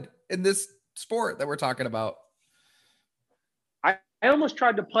could in this sport that we're talking about. I almost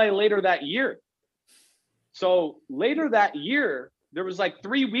tried to play later that year. So later that year, there was like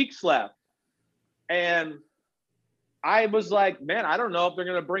 3 weeks left. And I was like, man, I don't know if they're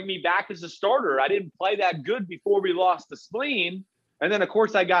going to bring me back as a starter. I didn't play that good before we lost the spleen. And then, of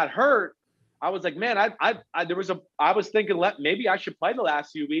course, I got hurt. I was like, man, I was thinking maybe I should play the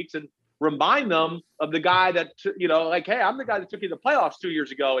last few weeks and remind them of the guy that, you know, like, hey, I'm the guy that took you to the playoffs 2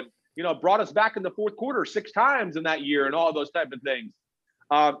 years ago and, you know, brought us back in the fourth quarter 6 times in that year and all those type of things.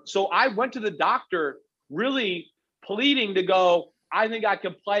 So I went to the doctor really pleading to go, I think I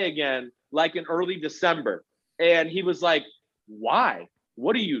can play again, like in early December. And he was like, why?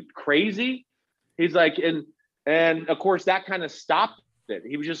 What are you, crazy? He's like, and of course that kind of stopped it.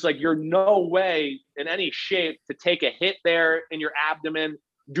 He was just like, you're no way in any shape to take a hit there in your abdomen,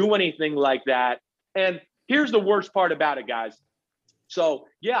 do anything like that. And here's the worst part about it, guys. So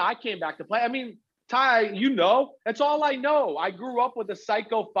yeah, I came back to play. I mean, Ty, you know, that's all I know. I grew up with a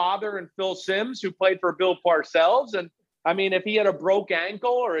psycho father and Phil Simms, who played for Bill Parcells. And I mean, if he had a broke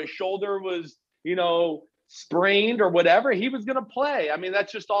ankle or his shoulder was, you know, sprained or whatever, he was going to play. I mean,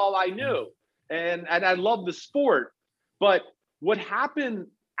 that's just all I knew. And I love the sport. But what happened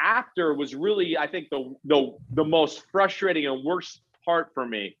after was really, I think, the most frustrating and worst part for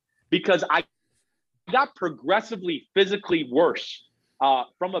me, because I got progressively physically worse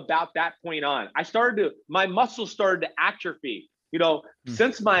from about that point on. My muscles started to atrophy. You know,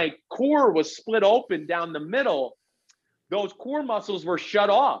 since my core was split open down the middle, those core muscles were shut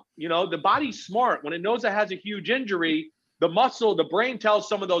off. You know, the body's smart. When it knows it has a huge injury, the brain tells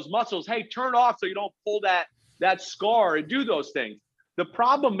some of those muscles, hey, turn off so you don't pull that scar and do those things. The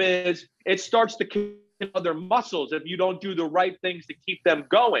problem is it starts to kill other muscles if you don't do the right things to keep them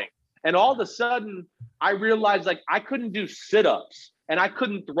going. And all of a sudden, I realized like I couldn't do sit-ups and I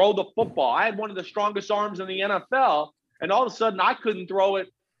couldn't throw the football. I had one of the strongest arms in the NFL, and all of a sudden I couldn't throw it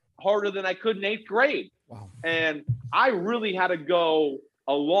harder than I could in 8th grade. Wow. And I really had to go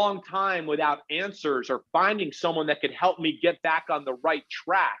a long time without answers or finding someone that could help me get back on the right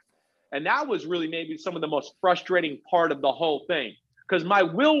track. And that was really maybe some of the most frustrating part of the whole thing, because my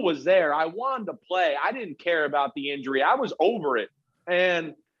will was there. I wanted to play. I didn't care about the injury. I was over it.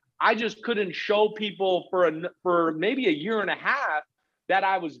 And I just couldn't show people for maybe a year and a half that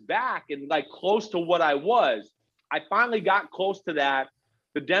I was back and like close to what I was. I finally got close to that.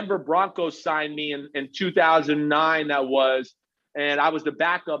 The Denver Broncos signed me in 2009, that was, and I was the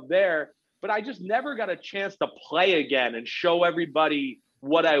backup there. But I just never got a chance to play again and show everybody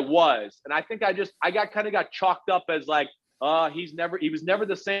what I was. And I think I got chalked up as like, he was never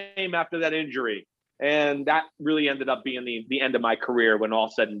the same after that injury. And that really ended up being the end of my career when all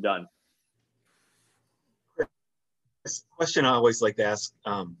said and done. This question I always like to ask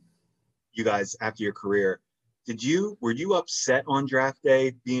you guys after your career. Were you upset on draft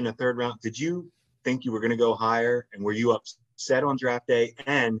day being a third round? Did you think you were going to go higher? And were you upset on draft day?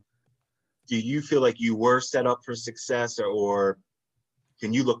 And do you feel like you were set up for success, or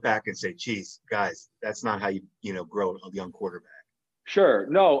can you look back and say, geez, guys, that's not how you grow a young quarterback? Sure.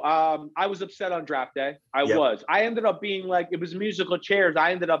 No, I was upset on draft day. I Yep. was. I ended up being like, it was musical chairs.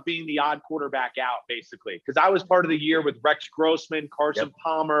 I ended up being the odd quarterback out, basically, because I was part of the year with Rex Grossman, Carson Yep.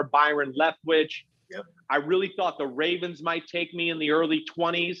 Palmer, Byron Leftwich. Yep. I really thought the Ravens might take me in the early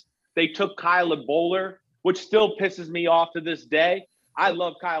 20s. They took Kyler Bowler, which still pisses me off to this day. I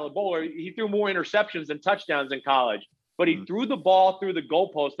love Kyler Bowler. He threw more interceptions than touchdowns in college, but he threw the ball through the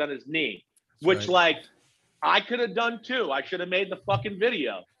goalpost on his knee, which right. I could have done too. I should have made the fucking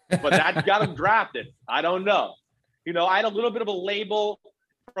video, but that got him drafted. I don't know. I had a little bit of a label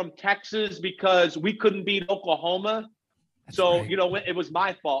from Texas because we couldn't beat Oklahoma. That's So, right. it was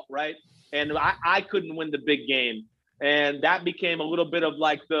my fault, right? And I couldn't win the big game. And that became a little bit of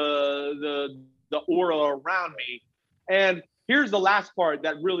like the aura around me. And here's the last part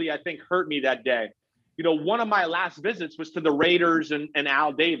that really, I think, hurt me that day. One of my last visits was to the Raiders and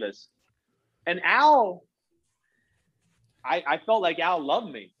Al Davis. And Al, I felt like Al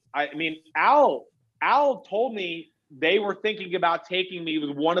loved me. I mean, Al told me they were thinking about taking me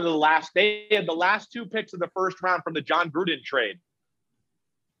with one of they had the last 2 picks of the first round from the John Gruden trade.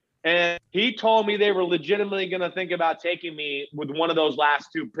 And he told me they were legitimately going to think about taking me with one of those last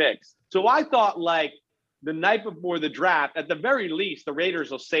 2 picks. So I thought, like, the night before the draft, at the very least, the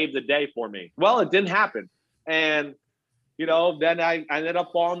Raiders will save the day for me. Well, it didn't happen. And, then I ended up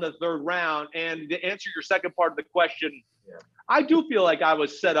falling the 3rd round. And to answer your second part of the question, Yeah. I do feel like I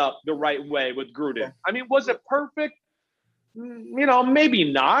was set up the right way with Gruden. I mean, was it perfect?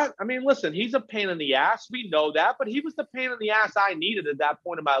 Maybe not. I mean, listen, he's a pain in the ass. We know that, but he was the pain in the ass I needed at that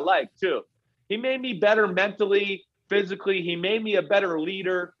point in my life too. He made me better mentally, physically. He made me a better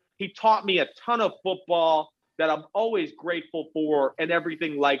leader. He taught me a ton of football that I'm always grateful for and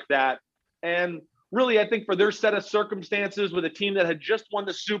everything like that. And really, I think for their set of circumstances with a team that had just won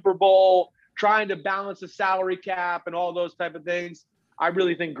the Super Bowl, trying to balance the salary cap and all those type of things, I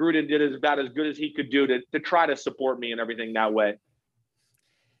really think Gruden did about as good as he could do to try to support me and everything that way.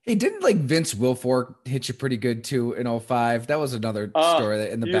 Hey, didn't like Vince Wilfork hit you pretty good too in 05? That was another story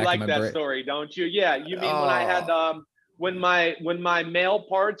that in the You back like of my brain. that story, don't you? Yeah. You mean when I had when my male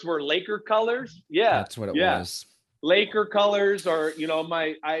parts were Laker colors? Yeah. That's what it was. Laker colors, or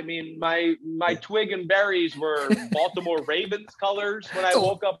my twig and berries were Baltimore Ravens colors when I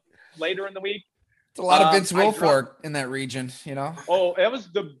woke up later in the week. It's a lot of Vince Wilfork in that region, Oh, that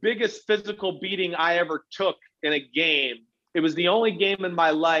was the biggest physical beating I ever took in a game. It was the only game in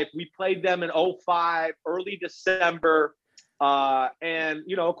my life. We played them in 05, early December. And,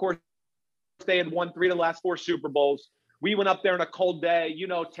 of course, they had won 3 of the last 4 Super Bowls. We went up there in a cold day.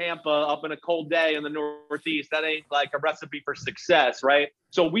 Tampa up in a cold day in the Northeast. That ain't like a recipe for success, right?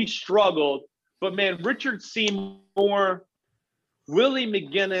 So we struggled. But, man, Richard Seymour, Willie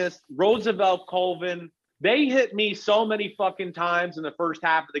McGinnis, Roosevelt Colvin, they hit me so many fucking times in the first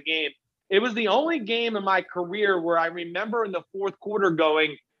half of the game. It was the only game in my career where I remember in the 4th quarter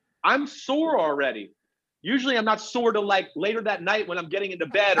going, I'm sore already. Usually I'm not sore till like later that night when I'm getting into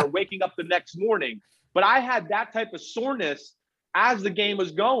bed or waking up the next morning. But I had that type of soreness as the game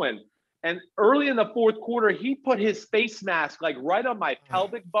was going. And early in the 4th quarter, he put his face mask like right on my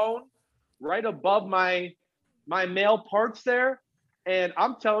pelvic bone, right above my male parts there. And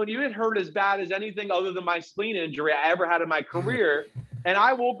I'm telling you, it hurt as bad as anything other than my spleen injury I ever had in my career. And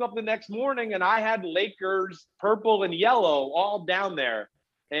I woke up the next morning and I had Lakers purple and yellow all down there.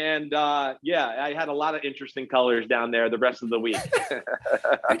 And I had a lot of interesting colors down there the rest of the week.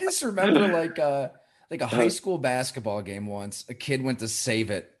 I just remember like a high school basketball game once. A kid went to save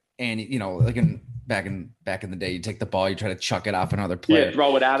it, and like back in the day, you take the ball, you try to chuck it off another player. Yeah,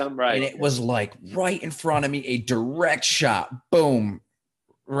 throw it at him, right? And it was like right in front of me, a direct shot, boom,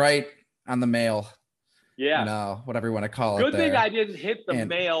 right on the male. Yeah, whatever you want to call it. Good thing I didn't hit the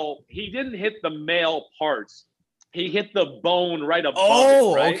male. He didn't hit the male parts. He hit the bone right above.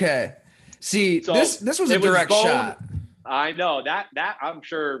 Oh, it, right? Okay. See, So this was a direct shot. I know that I'm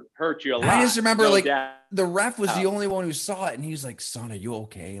sure hurt you a lot. I just remember no the ref was the only one who saw it, and he was like, "Son, are you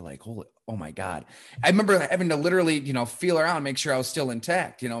okay?" Like, holy, oh my God. I remember having to literally, feel around, make sure I was still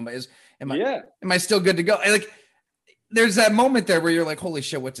intact. Am I still good to go? there's that moment there where you're like, holy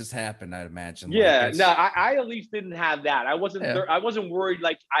shit, what just happened? I'd imagine. Yeah, like no, I at least didn't have that. I wasn't. Yeah. I wasn't worried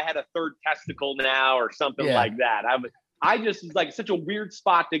like I had a third testicle now or something Yeah. like that. I just was like such a weird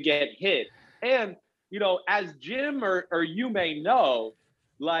spot to get hit. And as Jim or you may know,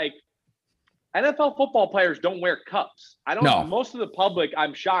 like NFL football players don't wear cups. No. Most of the public,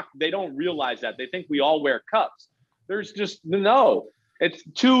 I'm shocked they don't realize that. They think we all wear cups. There's just no. It's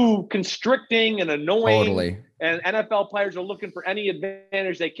too constricting and annoying. Totally. And NFL players are looking for any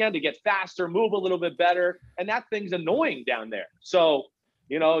advantage they can to get faster, move a little bit better. And that thing's annoying down there. So,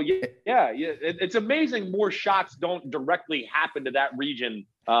 it's amazing more shots don't directly happen to that region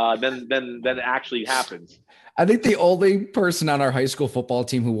than it actually happens. I think the only person on our high school football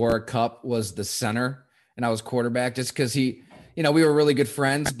team who wore a cup was the center, and I was quarterback just because we were really good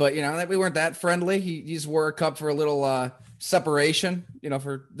friends, but we weren't that friendly. He just wore a cup for a little separation,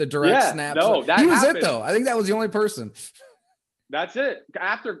 for the direct snaps. No, that he was happened. it though. I think that was the only person. That's it.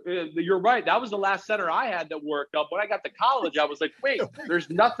 After you're right. That was the last center I had that worked up. When I got to college, I was like, wait, there's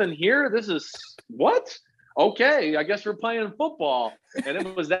nothing here. This is what? Okay, I guess we're playing football. And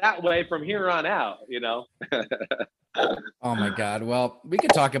it was that way from here on out, Oh my God. Well, we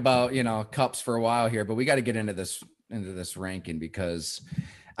could talk about, cups for a while here, but we got to get into this ranking because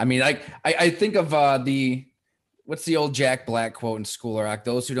I think of what's the old Jack Black quote in School Rock?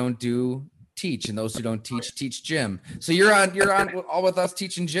 Those who don't do teach, and those who don't teach gym. So you're on all with us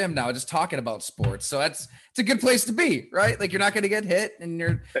teaching gym now, just talking about sports. So it's a good place to be, right? Like you're not going to get hit and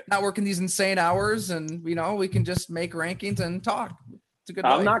you're not working these insane hours, and we can just make rankings and talk. It's a good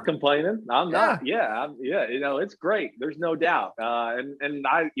I'm life. not complaining. It's great. There's no doubt. And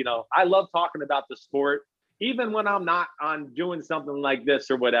I love talking about the sport, even when I'm not on doing something like this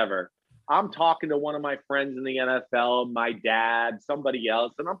or whatever. I'm talking to one of my friends in the NFL, my dad, somebody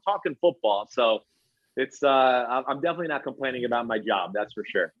else, and I'm talking football. So it's I'm definitely not complaining about my job. That's for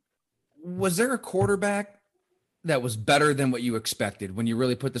sure. Was there a quarterback that was better than what you expected when you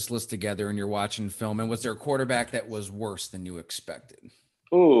really put this list together and you're watching film? And was there a quarterback that was worse than you expected?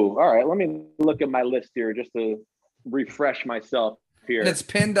 Ooh, all right. Let me look at my list here just to refresh myself here. And it's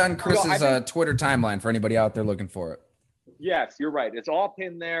pinned on Chris's Twitter timeline for anybody out there looking for it. Yes, you're right. It's all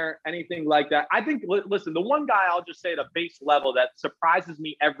pinned there, anything like that. I think, listen, the one guy I'll just say at a base level that surprises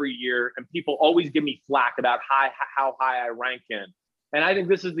me every year, and people always give me flack about how high I rank him. And I think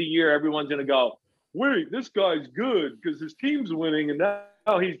this is the year everyone's going to go, wait, this guy's good because his team's winning and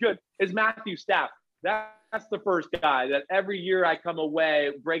now he's good, is Matthew Stafford. That's the first guy that every year I come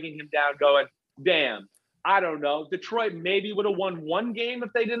away breaking him down going, damn, I don't know. Detroit maybe would have won one game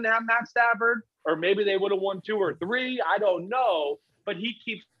if they didn't have Matt Stafford. Or maybe they would have won 2 or 3. I don't know. But he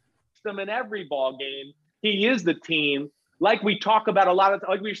keeps them in every ball game. He is the team. Like we talk about a lot of,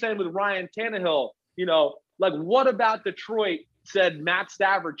 like we were saying with Ryan Tannehill, like what about Detroit said Matt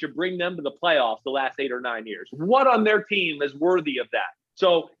Stafford should bring them to the playoffs the last 8 or 9 years? What on their team is worthy of that?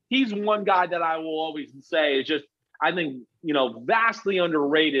 So he's one guy that I will always say is just, I think, vastly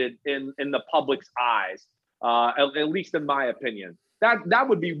underrated in the public's eyes, at least in my opinion. That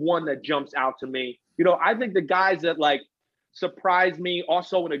would be one that jumps out to me. I think the guys that like surprised me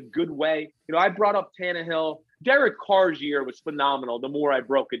also in a good way. I brought up Tannehill. Derek Carr's year was phenomenal. The more I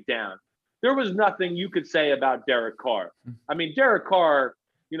broke it down, there was nothing you could say about Derek Carr. I mean, Derek Carr,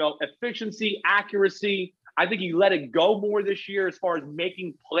 efficiency, accuracy. I think he let it go more this year as far as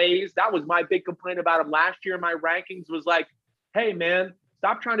making plays. That was my big complaint about him last year in my rankings was like, hey, man,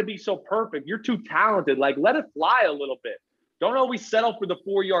 stop trying to be so perfect. You're too talented. Like, let it fly a little bit. Don't always settle for the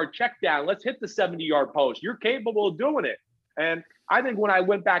 4-yard check down. Let's hit the 70-yard post. You're capable of doing it. And I think when I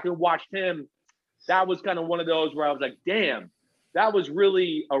went back and watched him, that was kind of one of those where I was like, damn, that was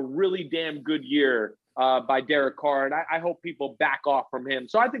really a really damn good year by Derek Carr. And I hope people back off from him.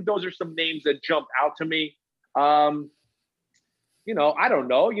 So I think those are some names that jump out to me. I don't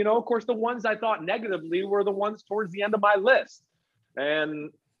know. Of course, the ones I thought negatively were the ones towards the end of my list. And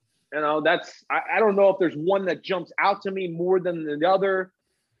I don't know if there's one that jumps out to me more than the other.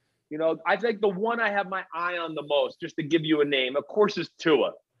 I think the one I have my eye on the most, just to give you a name, of course, is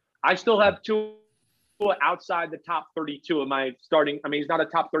Tua. I still have Tua outside the top 32 of my starting. I mean, he's not a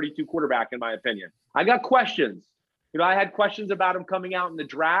top 32 quarterback, in my opinion. I got questions. I had questions about him coming out in the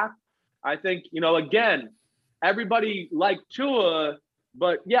draft. I think, again, everybody liked Tua,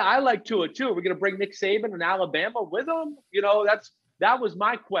 but yeah, I like Tua too. We're going to bring Nick Saban and Alabama with him. That was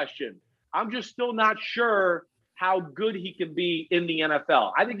my question. I'm just still not sure how good he can be in the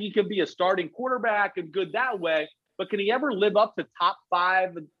NFL. I think he can be a starting quarterback and good that way, but can he ever live up to top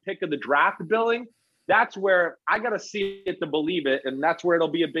 5 pick of the draft billing? That's where I got to see it to believe it. And that's where it'll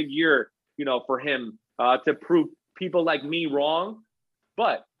be a big year, for him to prove people like me wrong.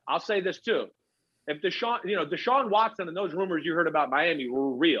 But I'll say this too. If Deshaun Watson and those rumors you heard about Miami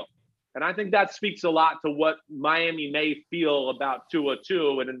were real. And I think that speaks a lot to what Miami may feel about Tua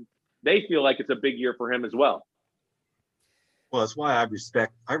too. And they feel like it's a big year for him as well. Well, that's why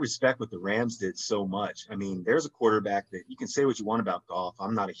I respect what the Rams did so much. I mean, there's a quarterback that you can say what you want about Goff.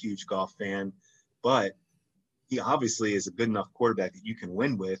 I'm not a huge Goff fan, but he obviously is a good enough quarterback that you can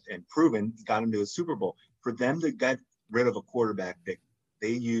win with, and proven he got him to a Super Bowl. For them to get rid of a quarterback that they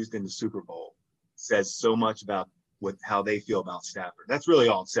used in the Super Bowl says so much about how they feel about Stafford. That's really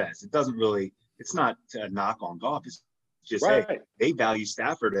all it says. It's not a knock on Goff. It's just, right. Hey, they value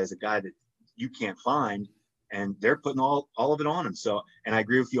Stafford as a guy that you can't find, and they're putting all of it on him. So, and I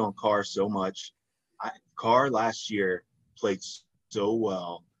agree with you on Carr so much. Carr last year played so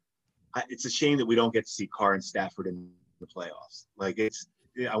well. It's a shame that we don't get to see Carr and Stafford in the playoffs. Like,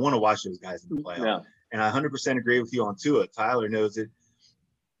 I want to watch those guys in the playoffs. Yeah. And I 100% agree with you on Tua. Tyler knows it.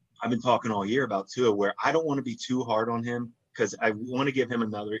 I've been talking all year about Tua, where I don't want to be too hard on him because I want to give him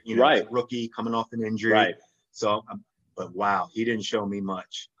another, right. Rookie coming off an injury. Right. So, but wow, he didn't show me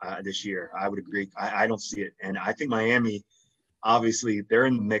much this year. I would agree. I don't see it. And I think Miami, obviously, they're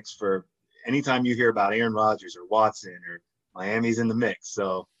in the mix for anytime you hear about Aaron Rodgers or Watson, or Miami's in the mix.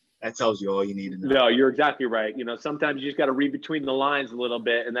 So that tells you all you need to know. No, you're exactly right. Sometimes you just got to read between the lines a little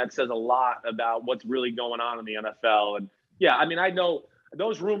bit, and that says a lot about what's really going on in the NFL. And yeah, I mean, I know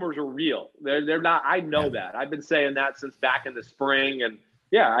those rumors are real. They're not. I know that. I've been saying that since back in the spring, and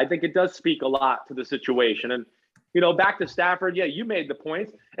yeah, I think it does speak a lot to the situation. And back to Stafford. Yeah, you made the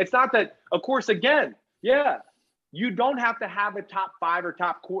points. It's not that, of course. Again, yeah, you don't have to have a top 5 or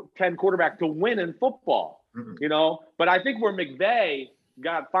top 10 quarterback to win in football. Mm-hmm. But I think where McVay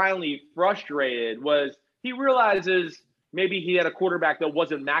got finally frustrated was he realizes maybe he had a quarterback that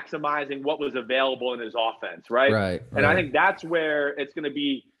wasn't maximizing what was available in his offense, right? Right. And I think that's where it's going to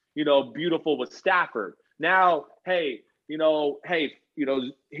be, beautiful with Stafford. Now, here we go.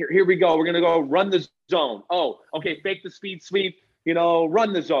 We're going to go run the zone. Oh, okay, fake the speed sweep,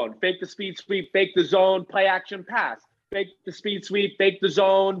 run the zone. Fake the speed sweep, fake the zone, play action pass. Fake the speed sweep, fake the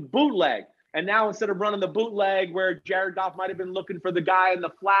zone, bootleg. And now instead of running the bootleg where Jared Goff might have been looking for the guy in the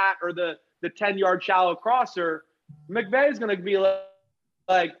flat or the 10-yard shallow crosser, McVay is going to be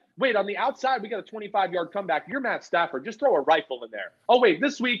like, wait, on the outside, we got a 25-yard comeback. You're Matt Stafford. Just throw a rifle in there. Oh, wait,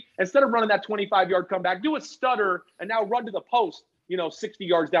 this week, instead of running that 25-yard comeback, do a stutter and now run to the post, 60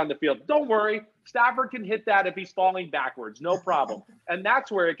 yards down the field. Don't worry. Stafford can hit that if he's falling backwards. No problem. And that's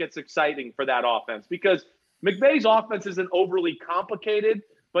where it gets exciting for that offense, because McVay's offense isn't overly complicated,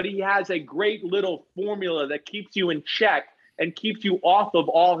 but he has a great little formula that keeps you in check and keeps you off of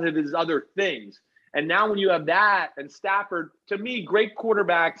all of his other things. And now when you have that and Stafford, to me, great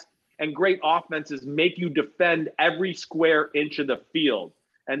quarterbacks and great offenses make you defend every square inch of the field.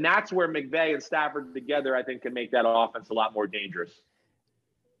 And that's where McVay and Stafford together, I think, can make that offense a lot more dangerous.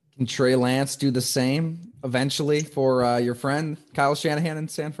 Can Trey Lance do the same eventually for your friend Kyle Shanahan in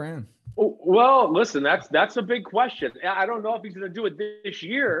San Fran? Well, listen, that's a big question. I don't know if he's going to do it this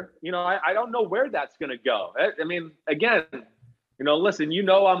year. I don't know where that's going to go. I mean, again, listen,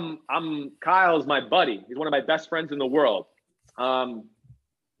 I'm Kyle's my buddy. He's one of my best friends in the world. I'm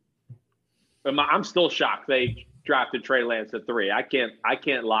still shocked they drafted Trey Lance at 3. I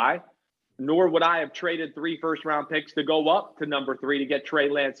can't lie. Nor would I have traded 3 first-round picks to go up to number 3 to get Trey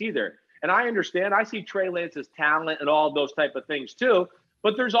Lance either. And I understand. I see Trey Lance's talent and all those type of things too.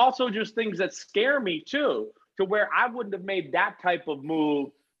 But there's also just things that scare me too, to where I wouldn't have made that type of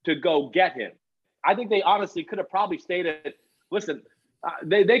move to go get him. I think they honestly could have probably stayed at, listen,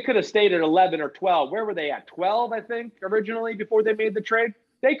 they could have stayed at 11 or 12. Where were they at? 12, I think, originally before they made the trade.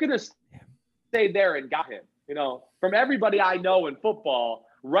 They could have stayed there and got him. From everybody I know in football,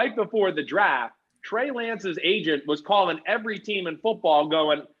 right before the draft, Trey Lance's agent was calling every team in football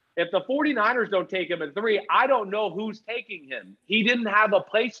going, if the 49ers don't take him at 3, I don't know who's taking him. He didn't have a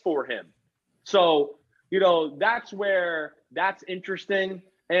place for him. So, that's where that's interesting.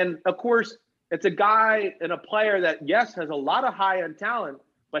 And, of course, it's a guy and a player that, yes, has a lot of high-end talent,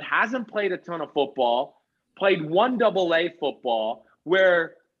 but hasn't played a ton of football, played 1 AA football,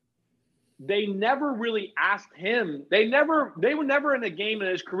 where they never really asked him. They were never in a game in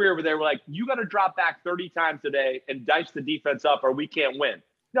his career where they were like, you got to drop back 30 times today and dice the defense up or we can't win.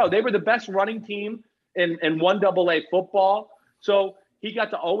 No, they were the best running team in 1 AA football. So he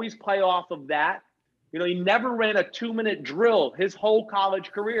got to always play off of that. He never ran a 2-minute drill his whole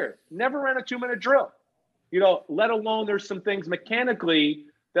college career. Never ran a 2-minute drill. Let alone there's some things mechanically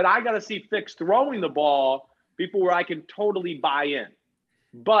that I got to see fixed throwing the ball before I can totally buy in.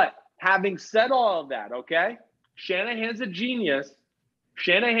 But having said all of that, okay, Shanahan's a genius.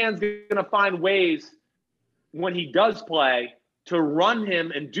 Shanahan's going to find ways when he does play to run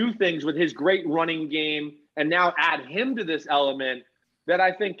him and do things with his great running game and now add him to this element that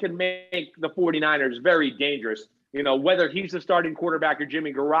I think can make the 49ers very dangerous. You know, whether he's the starting quarterback or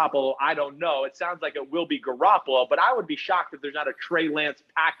Jimmy Garoppolo, I don't know. It sounds like it will be Garoppolo, but I would be shocked if there's not a Trey Lance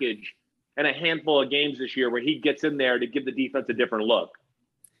package and a handful of games this year where he gets in there to give the defense a different look.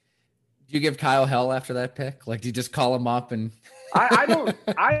 Do you give Kyle hell after that pick? Like, do you just call him up and I don't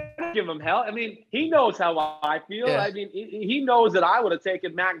give him hell. I mean, he knows how I feel. Yeah. I mean, he knows that I would have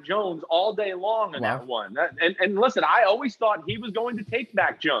taken Mac Jones all day long in that one. And listen, I always thought he was going to take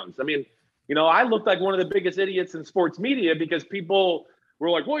Mac Jones. I mean, you know, I looked like one of the biggest idiots in sports media because people were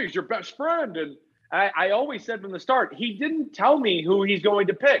like, well, he's your best friend. And I always said from the start, he didn't tell me who he's going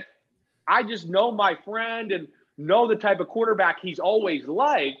to pick. I just know my friend and know the type of quarterback he's always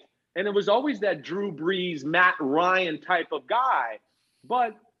liked. And it was always that Drew Brees, Matt Ryan type of guy.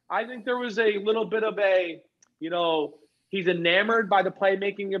 But I think there was a little bit of a, you know, he's enamored by the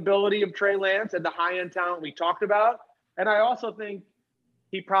playmaking ability of Trey Lance and the high-end talent we talked about. And I also think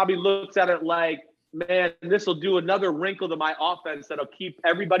he probably looks at it like, man, this will do another wrinkle to my offense that'll keep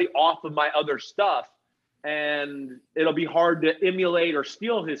everybody off of my other stuff. And it'll be hard to emulate or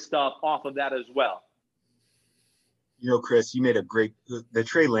steal his stuff off of that as well. You know, Chris, you made the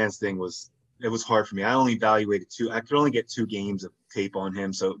Trey Lance thing was hard for me. I only evaluated I could only get 2 games of tape on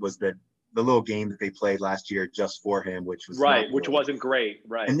him. So it was the little game that they played last year just for him, which was which wasn't great.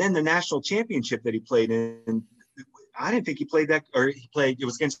 Right. And then the national championship that he played in, I didn't think he played that, or it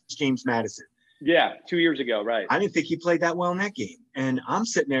was against James Madison. Yeah. 2 years ago. Right. I didn't think he played that well in that game. And I'm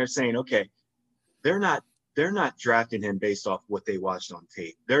sitting there saying, okay, they're not drafting him based off what they watched on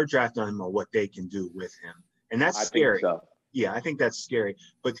tape. They're drafting him on what they can do with him. And that's scary. So. Yeah, I think that's scary.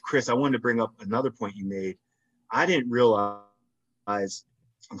 But Chris, I wanted to bring up another point you made. I didn't realize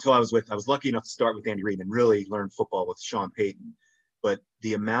until I was lucky enough to start with Andy Reid and really learn football with Sean Payton. But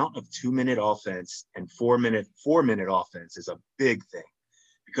the amount of 2-minute offense and 4-minute offense is a big thing.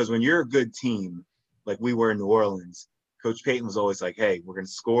 Because when you're a good team, like we were in New Orleans, Coach Payton was always like, hey, we're going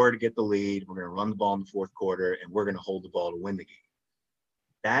to score to get the lead. We're going to run the ball in the fourth quarter, and we're going to hold the ball to win the game.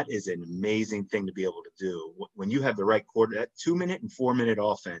 That is an amazing thing to be able to do. When you have the right quarter, that 2-minute and 4-minute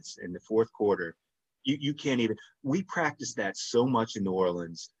offense in the fourth quarter, you can't even – we practiced that so much in New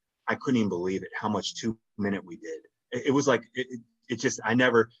Orleans. I couldn't even believe it, how much 2-minute we did. It was like it just – I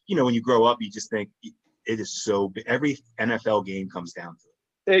never – you know, when you grow up, you just think it is so – every NFL game comes down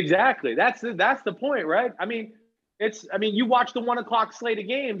to it. Exactly. That's the point, right? I mean, you watch the 1 o'clock slate of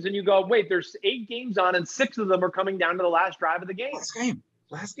games and you go, wait, there's 8 games on and 6 of them are coming down to the last drive of the game. Last game.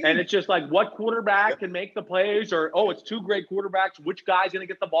 And it's just like what quarterback can make the plays or, oh, it's 2 great quarterbacks. Which guy's going to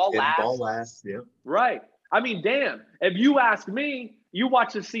get the ball last? Yeah. Right. I mean, damn, if you ask me, you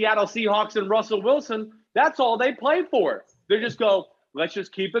watch the Seattle Seahawks and Russell Wilson, that's all they play for. They just go, let's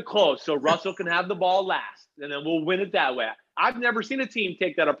just keep it close so Russell can have the ball last, and then we'll win it that way. I've never seen a team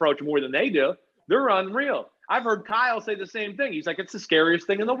take that approach more than they do. They're unreal. I've heard Kyle say the same thing. He's like, it's the scariest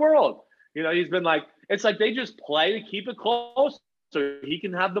thing in the world. You know, he's been like, it's like they just play to keep it close so he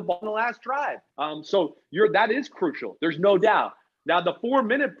can have the ball in the last drive. So that is crucial. There's no doubt. Now, the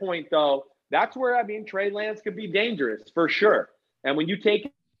 4-minute point, though, that's where, I mean, Trey Lance could be dangerous for sure. And when you take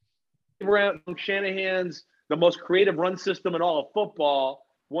around Shanahan's, the most creative run system in all of football,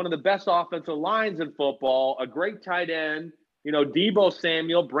 one of the best offensive lines in football, a great tight end, you know, Deebo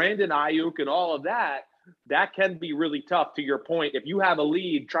Samuel, Brandon Ayuk, and all of that, that can be really tough. To your point, if you have a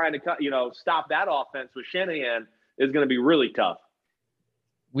lead, trying to stop that offense with Shanahan is going to be really tough.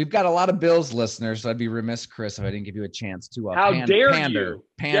 We've got a lot of Bills listeners, so I'd be remiss, Chris, if I didn't give you a chance to How dare pander, you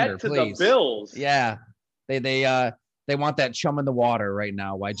pander, get to please. the Bills? Yeah, they want that chum in the water right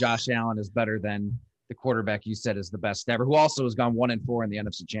now. Why Josh Allen is better than the quarterback you said is the best ever, who also has gone 1-4 in the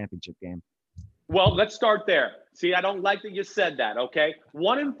NFC Championship game. Well, let's start there. See, I don't like that you said that. Okay,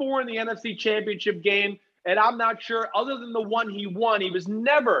 1-4 in the NFC Championship game, and I'm not sure. Other than the one he won, he was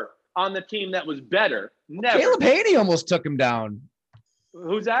never on the team that was better. Never. Caleb Haney almost took him down.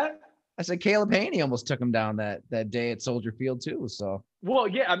 Who's that? I said Caleb Haney almost took him down that day at Soldier Field too. So, well,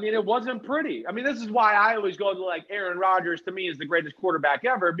 yeah, I mean, it wasn't pretty. I mean, this is why I always go to like Aaron Rodgers. To me, is the greatest quarterback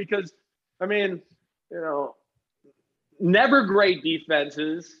ever because, I mean, you know, never great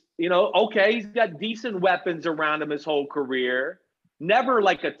defenses. You know, okay, he's got decent weapons around him his whole career. Never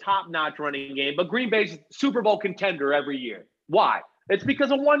like a top-notch running game, but Green Bay's Super Bowl contender every year. Why? It's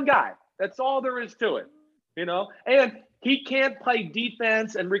because of one guy. That's all there is to it. You know, and he can't play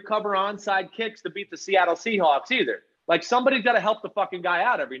defense and recover onside kicks to beat the Seattle Seahawks either. Like somebody's got to help the fucking guy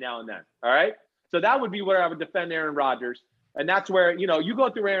out every now and then. All right. So that would be where I would defend Aaron Rodgers. And that's where, you go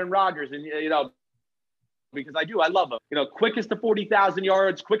through Aaron Rodgers and, because I love him. Quickest to 40,000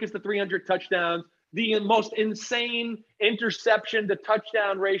 yards, quickest to 300 touchdowns, the most insane interception to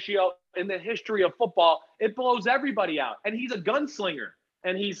touchdown ratio in the history of football. It blows everybody out. And he's a gunslinger.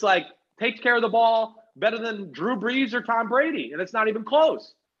 And he's like, takes care of the ball better than Drew Brees or Tom Brady. And it's not even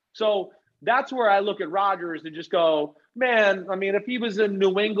close. So that's where I look at Rodgers and just go, man, I mean, if he was in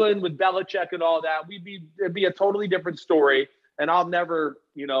New England with Belichick and all that, it'd be a totally different story. And I'll never,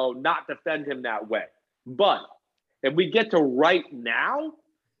 not defend him that way. But if we get to right now,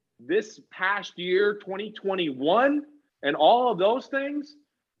 this past year, 2021, and all of those things,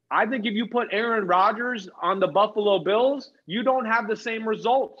 I think if you put Aaron Rodgers on the Buffalo Bills, you don't have the same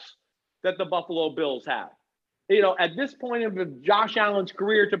results that the Buffalo Bills have. At this point of Josh Allen's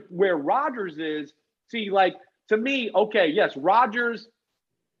career to where Rodgers is, to me, okay, yes, Rodgers,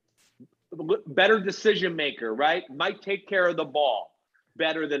 better decision maker, right? Might take care of the ball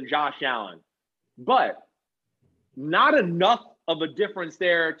better than Josh Allen. But not enough of a difference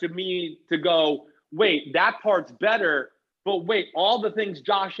there to me to go, wait, that part's better. But wait, all the things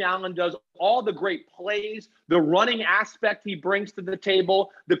Josh Allen does, all the great plays, the running aspect he brings to the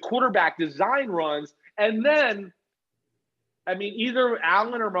table, the quarterback design runs, and then, I mean, either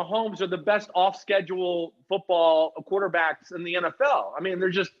Allen or Mahomes are the best off-schedule football quarterbacks in the NFL. I mean, they're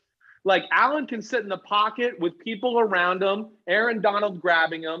just like Allen can sit in the pocket with people around him, Aaron Donald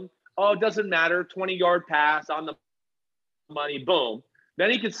grabbing him. Oh, it doesn't matter. 20-yard pass on the money, boom.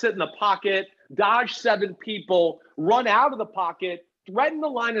 Then he can sit in the pocket, dodge 7 people, run out of the pocket, threaten the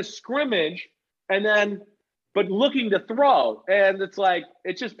line of scrimmage, but looking to throw. And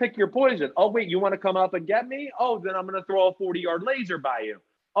it's just pick your poison. Oh, wait, you want to come up and get me? Oh, then I'm going to throw a 40-yard laser by you.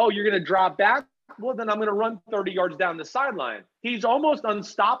 Oh, you're going to drop back? Well, then I'm going to run 30 yards down the sideline. He's almost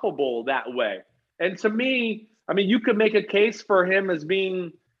unstoppable that way. And to me, I mean, you could make a case for him as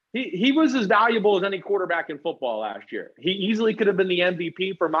being he was as valuable as any quarterback in football last year. He easily could have been the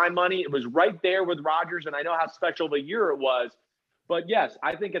MVP for my money. It was right there with Rodgers, and I know how special of a year it was. But yes,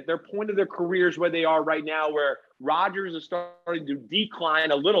 I think at their point of their careers where they are right now, where Rodgers is starting to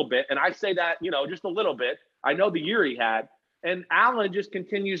decline a little bit, and I say that, just a little bit. I know the year he had. And Allen just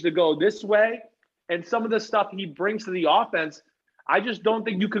continues to go this way. And some of the stuff he brings to the offense, I just don't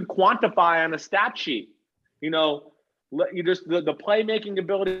think you can quantify on a stat sheet. The playmaking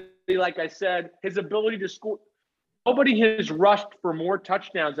ability, like I said, his ability to score. Nobody has rushed for more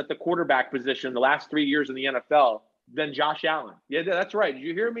touchdowns at the quarterback position the last 3 years in the NFL than Josh Allen. Yeah, that's right. Did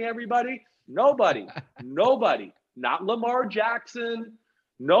you hear me, everybody? Nobody, not Lamar Jackson.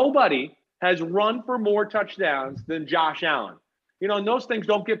 Nobody has run for more touchdowns than Josh Allen. And those things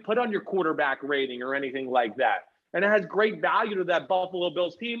don't get put on your quarterback rating or anything like that. And it has great value to that Buffalo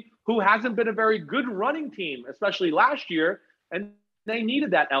Bills team, who hasn't been a very good running team, especially last year. And they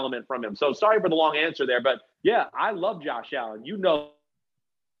needed that element from him. So sorry for the long answer there. But, yeah, I love Josh Allen. You know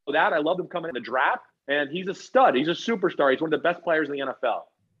that. I love him coming in the draft. And he's a stud. He's a superstar. He's one of the best players in the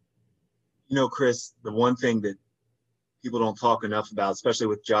NFL. Chris, the one thing that people don't talk enough about, especially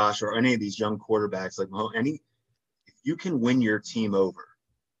with Josh or any of these young quarterbacks, if you can win your team over,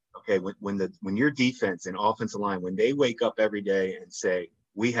 okay, when your defense and offensive line, when they wake up every day and say,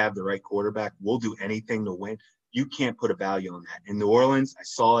 we have the right quarterback, we'll do anything to win, you can't put a value on that. In New Orleans, I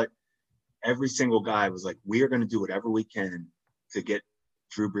saw it. Every single guy was like, we are going to do whatever we can to get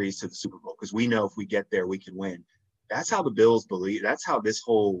Drew Brees to the Super Bowl because we know if we get there, we can win. That's how the Bills believe. That's how this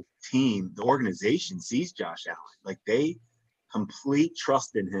whole team, the organization, sees Josh Allen. Like, they complete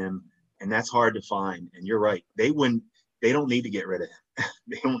trust in him, and that's hard to find. And you're right. They don't need to get rid of him.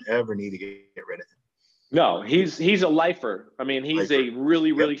 They don't ever need to get rid of him. No, he's a lifer. I mean, he's a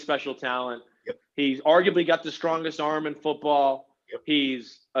really, really special talent. Yep. He's arguably got the strongest arm in football. Yep.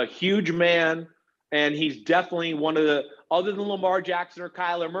 He's a huge man, and he's definitely one of the – other than Lamar Jackson or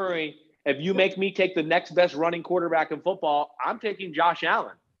Kyler Murray, if you make me take the next best running quarterback in football, I'm taking Josh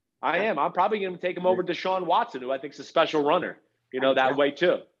Allen. I am. I'm probably going to take him over Deshaun Watson, who I think is a special runner, that way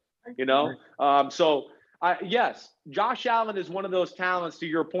too. Yes, Josh Allen is one of those talents, to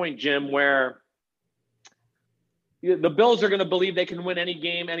your point, Jim, where the Bills are going to believe they can win any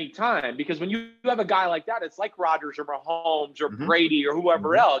game, anytime. Because when you have a guy like that, it's like Rodgers or Mahomes or Brady or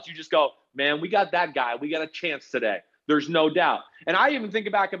whoever else. You just go, man, we got that guy. We got a chance today. There's no doubt. And I even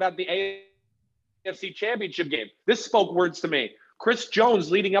think back about the AFC Championship game. This spoke words to me. Chris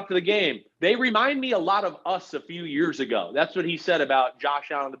Jones leading up to the game. They remind me a lot of us a few years ago. That's what he said about Josh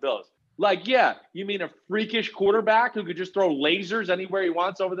Allen and the Bills. Like, yeah, you mean a freakish quarterback who could just throw lasers anywhere he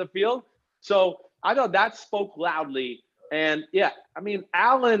wants over the field? So I thought that spoke loudly. And, yeah, I mean,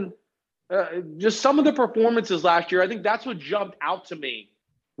 Allen, just some of the performances last year, I think that's what jumped out to me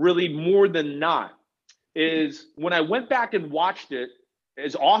really more than not, is when I went back and watched it,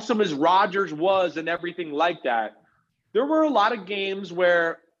 as awesome as Rodgers was and everything like that, there were a lot of games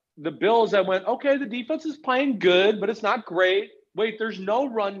where the Bills, I went, okay, the defense is playing good, but it's not great. Wait, there's no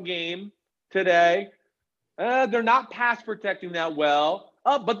run game today. They're not pass protecting that well,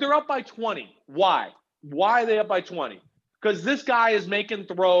 but they're up by 20. Why? Why are they up by 20? Because this guy is making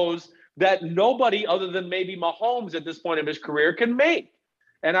throws that nobody other than maybe Mahomes at this point of his career can make.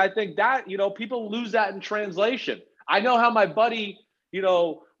 And I think that, people lose that in translation. I know how my buddy,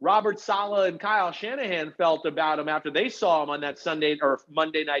 Robert Saleh and Kyle Shanahan felt about him after they saw him on that Sunday or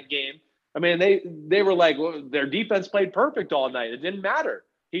Monday night game. I mean, they were like, well, their defense played perfect all night. It didn't matter.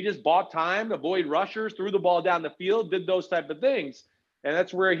 He just bought time to avoid rushers, threw the ball down the field, did those type of things. And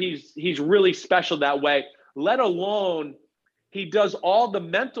that's where he's really special that way, let alone he does all the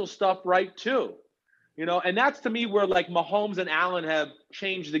mental stuff right too. And that's to me where like Mahomes and Allen have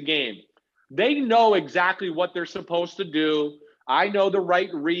changed the game. They know exactly what they're supposed to do. I know the right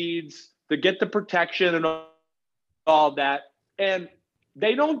reads to get the protection and all that. And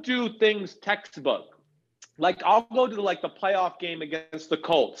they don't do things textbook. Like I'll go to the playoff game against the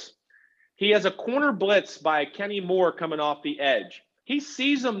Colts. He has a corner blitz by Kenny Moore coming off the edge. He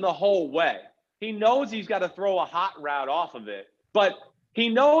sees him the whole way. He knows he's got to throw a hot route off of it. But he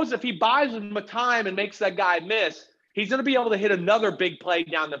knows if he buys him a time and makes that guy miss, he's going to be able to hit another big play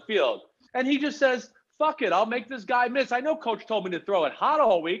down the field. And he just says, fuck it, I'll make this guy miss. I know coach told me to throw it hot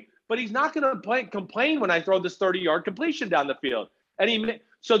all week, but he's not going to complain when I throw this 30-yard completion down the field. And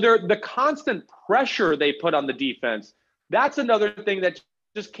so the constant pressure they put on the defense, that's another thing that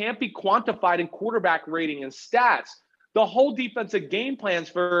just can't be quantified in quarterback rating and stats. The whole defensive game plans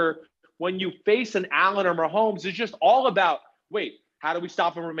for when you face an Allen or Mahomes is just all about, wait, how do we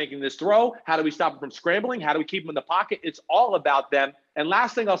stop him from making this throw? How do we stop him from scrambling? How do we keep him in the pocket? It's all about them. And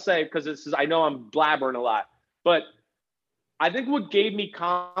last thing I'll say, because I know I'm blabbering a lot, but I think what gave me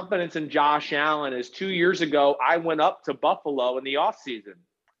confidence in Josh Allen is 2 years ago, I went up to Buffalo in the offseason.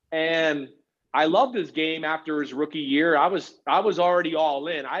 And I loved his game after his rookie year. I was already all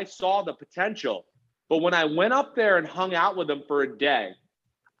in. I saw the potential. But when I went up there and hung out with him for a day,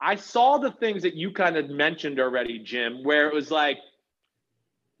 I saw the things that you kind of mentioned already, Jim, where it was like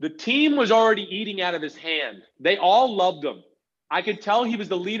the team was already eating out of his hand. They all loved him. I could tell he was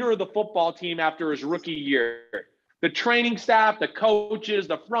the leader of the football team after his rookie year. The training staff, the coaches,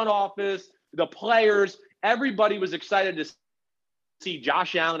 the front office, the players, everybody was excited to see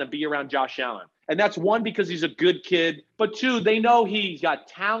Josh Allen and be around Josh Allen. And that's one, because he's a good kid. But two, they know he's got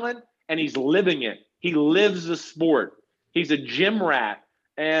talent and he's living it. He lives the sport. He's a gym rat.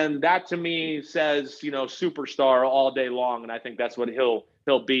 And that to me says, superstar all day long. And I think that's what he'll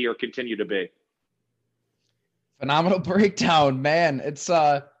be or continue to be. Phenomenal breakdown, man.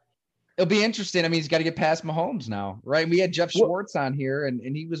 It'll be interesting. I mean, he's got to get past Mahomes now, right? We had Jeff Schwartz on here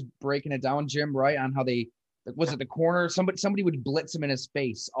and he was breaking it down, Jim, right, on how they, was it the corner? Somebody would blitz him in his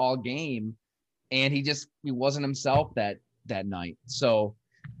face all game, and he wasn't himself that night. So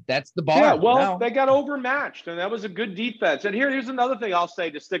that's the bar. Yeah, well, now. They got overmatched, and that was a good defense. And here's another thing I'll say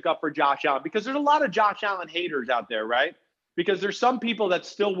to stick up for Josh Allen, because there's a lot of Josh Allen haters out there, right? Because there's some people that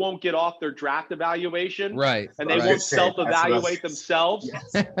still won't get off their draft evaluation. Right. And they won't self-evaluate themselves.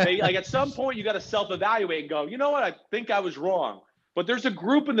 Yes. At some point, you got to self-evaluate and go, you know what? I think I was wrong. But there's a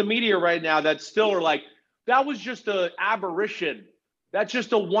group in the media right now that still are like, that was just an aberration. That's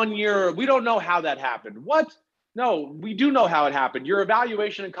just a 1 year. We don't know how that happened. What? No, we do know how it happened. Your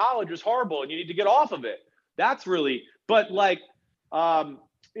evaluation in college was horrible and you need to get off of it. That's really, but here's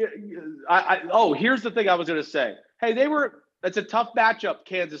the thing I was going to say. Hey, it's a tough matchup,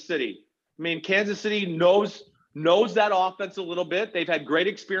 Kansas City. I mean, Kansas City knows that offense a little bit. They've had great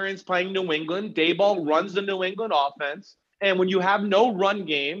experience playing New England. Daboll runs the New England offense. And when you have no run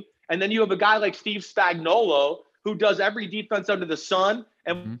game, and then you have a guy like Steve Spagnuolo who does every defense under the sun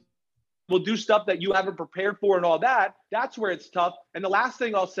and will do stuff that you haven't prepared for and all that, that's where it's tough. And the last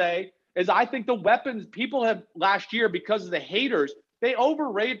thing I'll say is I think the weapons people have last year, because of the haters, they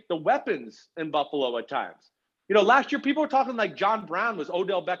overrate the weapons in Buffalo at times. Last year people were talking like John Brown was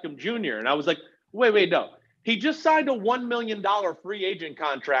Odell Beckham Jr. And I was like, wait, no. He just signed a $1 million free agent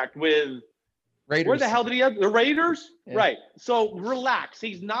contract with Raiders. Where the hell did he have the Raiders? Yeah. Right. So relax.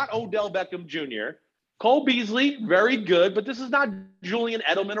 He's not Odell Beckham Jr. Cole Beasley, very good, but this is not Julian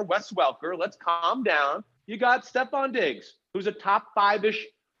Edelman or Wes Welker. Let's calm down. You got Stephon Diggs, who's a top 5-ish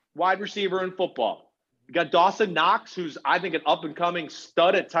wide receiver in football. You got Dawson Knox, who's I think an up-and-coming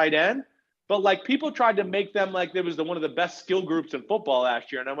stud at tight end. But people tried to make them like there was one of the best skill groups in football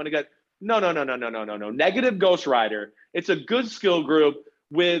last year. And I want to get, No. Negative Ghost Rider. It's a good skill group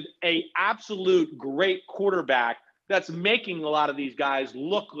with a absolute great quarterback that's making a lot of these guys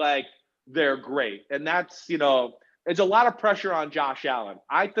look like they're great. And that's, it's a lot of pressure on Josh Allen.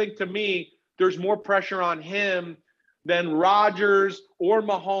 I think, to me, there's more pressure on him than Rodgers or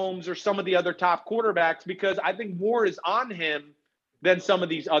Mahomes or some of the other top quarterbacks, because I think more is on him than some of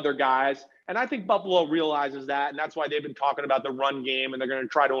these other guys. And I think Buffalo realizes that, and that's why they've been talking about the run game, and they're going to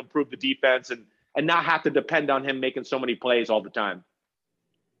try to improve the defense and not have to depend on him making so many plays all the time.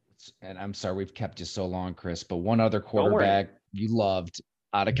 And I'm sorry we've kept you so long, Chris, but one other quarterback you loved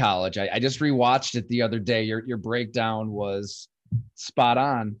out of college. I just rewatched it the other day. Your breakdown was spot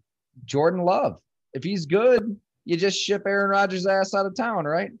on. Jordan Love. If he's good, you just ship Aaron Rodgers' ass out of town,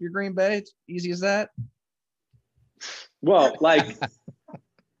 right? If you're Green Bay, it's easy as that. Well, like,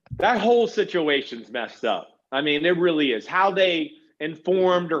 that whole situation's messed up. I mean, it really is. How they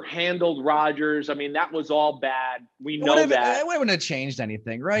informed or handled Rodgers, I mean, that was all bad. We know that. It wouldn't have changed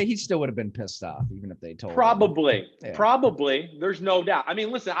anything, right? He still would have been pissed off, even if they told him. Yeah. Probably. There's no doubt. I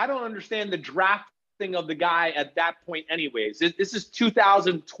mean, listen, I don't understand the drafting of the guy at that point anyways. This is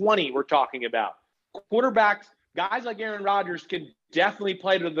 2020 we're talking about. Quarterbacks, guys like Aaron Rodgers can definitely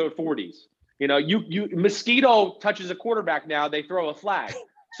play to their 40s. Mosquito touches a quarterback now, they throw a flag.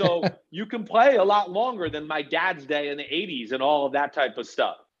 So you can play a lot longer than my dad's day in the 80s and all of that type of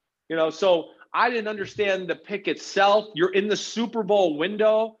stuff. So I didn't understand the pick itself. You're in the Super Bowl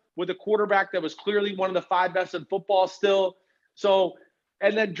window with a quarterback that was clearly one of the 5 best in football still. So,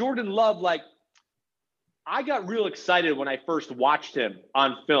 and then Jordan Love, like, I got real excited when I first watched him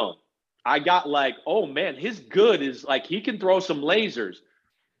on film. I got like, oh man, his good is like, he can throw some lasers.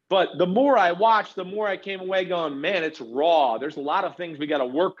 But the more I watched, the more I came away going, man, it's raw. There's a lot of things we got to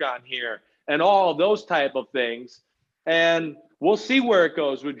work on here and all of those type of things. And we'll see where it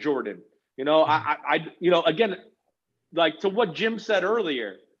goes with Jordan. Again, like to what Jim said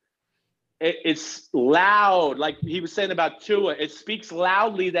earlier, it's loud. Like he was saying about Tua, it speaks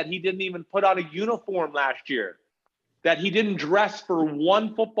loudly that he didn't even put on a uniform last year, that he didn't dress for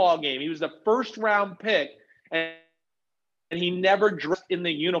one football game. He was the first round pick, and he never dressed in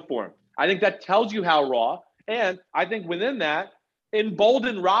the uniform. I think that tells you how raw. And I think within that,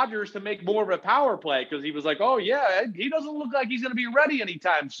 emboldened Rodgers to make more of a power play, because he was like, oh, yeah, he doesn't look like he's going to be ready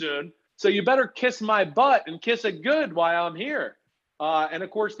anytime soon. So you better kiss my butt and kiss it good while I'm here. And, of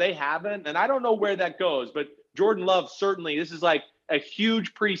course, they haven't. And I don't know where that goes. But Jordan Love, certainly, this is like a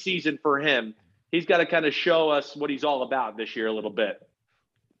huge preseason for him. He's got to kind of show us what he's all about this year a little bit.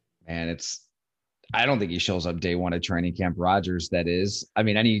 And I don't think he shows up day one at training camp. Rodgers, that is. I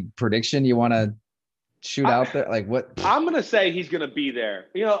mean, any prediction you want to shoot out there? Like what? I'm going to say he's going to be there.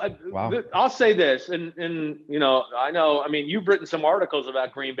 Wow. I'll say this. And I know, I mean, you've written some articles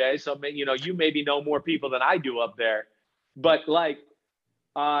about Green Bay, so, you maybe know more people than I do up there. But, like,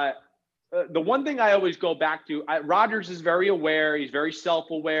 the one thing I always go back to, Rodgers is very aware. He's very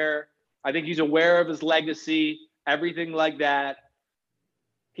self-aware. I think he's aware of his legacy, everything like that.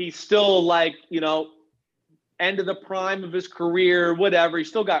 He's still like, end of the prime of his career, whatever. He's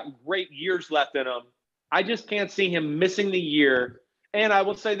still got great years left in him. I just can't see him missing the year. And I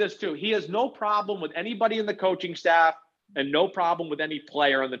will say this too. He has no problem with anybody in the coaching staff and no problem with any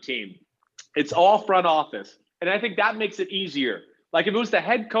player on the team. It's all front office. And I think that makes it easier. Like if it was the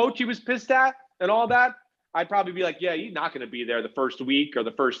head coach he was pissed at and all that, I'd probably be like, yeah, he's not going to be there the first week or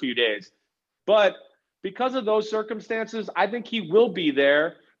the first few days. But because of those circumstances, I think he will be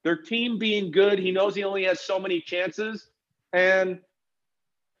there. Their team being good, he knows he only has so many chances. And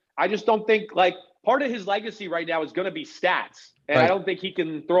I just don't think, like, part of his legacy right now is going to be stats. And right. I don't think he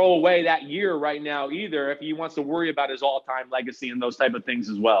can throw away that year right now either if he wants to worry about his all-time legacy and those type of things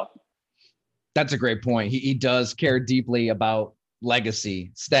as well. That's a great point. He does care deeply about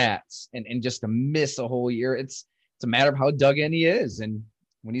legacy, stats, and just to miss a whole year. It's a matter of how dug in he is. And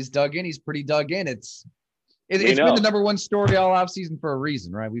when he's dug in, he's pretty dug in. It's been the number one story all offseason for a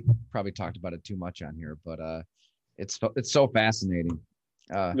reason, right? We've probably talked about it too much on here, but it's so fascinating.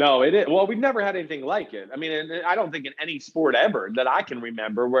 No, it is. Well, we've never had anything like it. I mean, I don't think in any sport ever that I can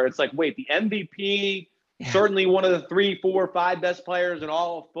remember where it's like, wait, the MVP, certainly one of the 3, 4, 5 best players in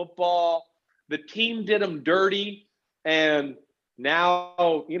all of football. The team did him dirty. And now,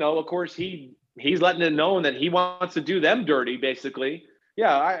 of course, he's letting it known that he wants to do them dirty, basically.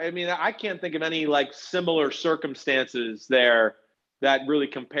 Yeah, I mean, I can't think of any like similar circumstances there that really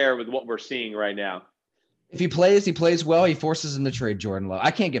compare with what we're seeing right now. If he plays well, he forces him to trade Jordan Love. I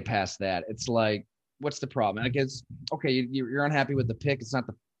can't get past that. It's like, what's the problem? I guess, okay, you're unhappy with the pick. It's not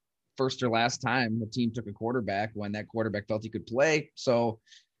the first or last time the team took a quarterback when that quarterback felt he could play. So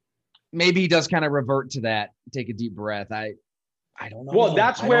maybe he does kind of revert to that, take a deep breath. I don't know. Well,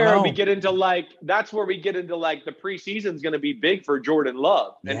 that's where we get into the preseason is going to be big for Jordan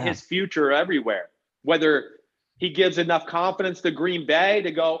Love and his future everywhere. Whether he gives enough confidence to Green Bay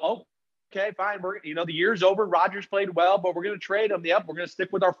to go, oh, okay, fine. The year's over. Rodgers played well, but we're going to trade him. Yep, we're going to stick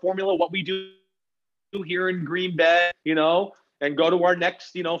with our formula, what we do here in Green Bay, and go to our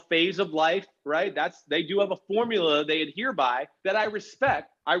next, phase of life, right? They do have a formula they adhere by that I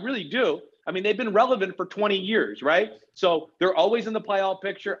respect. I really do. I mean, they've been relevant for 20 years, right? So they're always in the playoff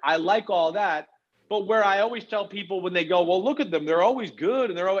picture. I like all that. But where I always tell people when they go, well, look at them, they're always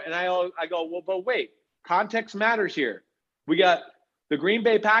good. And I go, well, but wait, context matters here. We got the Green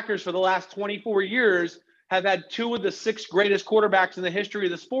Bay Packers for the last 24 years have had 2 of the 6 greatest quarterbacks in the history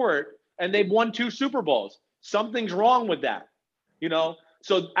of the sport, and they've won 2 Super Bowls. Something's wrong with that,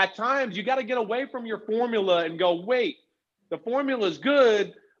 So at times you got to get away from your formula and go, wait, the formula is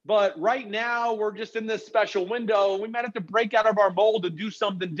good, but right now we're just in this special window. We might have to break out of our mold and do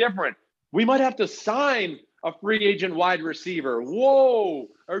something different. We might have to sign a free agent wide receiver. Whoa,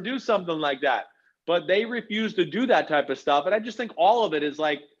 or do something like that. But they refuse to do that type of stuff. And I just think all of it is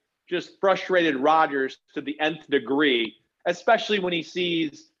like just frustrated Rodgers to the nth degree, especially when he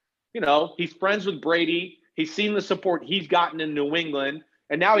sees, he's friends with Brady. He's seen the support he's gotten in New England.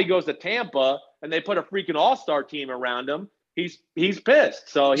 And now he goes to Tampa and they put a freaking all-star team around him. He's pissed.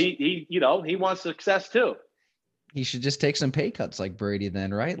 So he wants success too. He should just take some pay cuts like Brady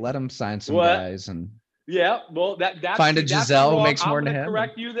then, right? Let him sign some guys and find a Giselle who makes more than him.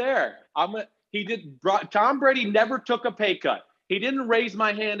 Correct you there. Tom Brady never took a pay cut. He didn't raise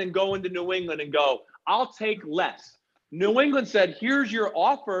my hand and go into New England and go, I'll take less. New England said, here's your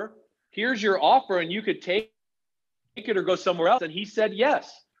offer, and you could take it or go somewhere else. And he said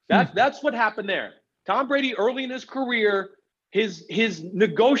yes. That's what happened there. Tom Brady, early in his career, his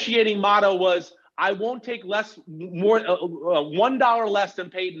negotiating motto was, I won't take $1 less than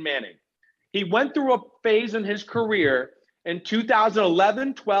Peyton Manning. He went through a phase in his career in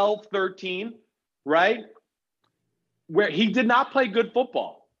 2011, 12, 13, right, where he did not play good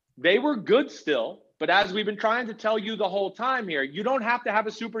football. They were good still, but as we've been trying to tell you the whole time here, you don't have to have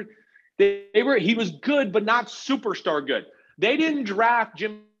a he was good, but not superstar good. They didn't draft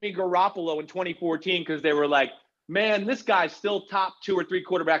Jimmy Garoppolo in 2014 because they were like, man, this guy's still top 2 or 3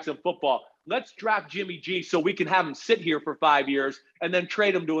 quarterbacks in football. Let's draft Jimmy G so we can have him sit here for 5 years and then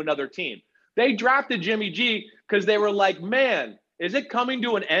trade him to another team. They drafted Jimmy G because they were like, man, is it coming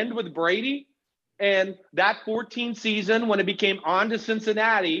to an end with Brady? And that 14 season, when it became on to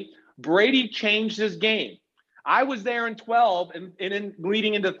Cincinnati, Brady changed his game. I was there in 12 and in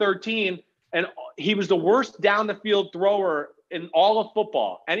leading into 13, and he was the worst down the field thrower in all of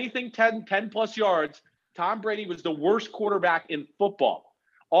football. Anything 10 plus yards, Tom Brady was the worst quarterback in football.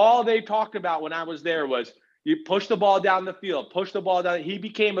 All they talked about when I was there was you push the ball down the field, push the ball down. He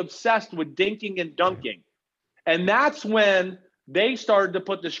became obsessed with dinking and dunking. And that's when they started to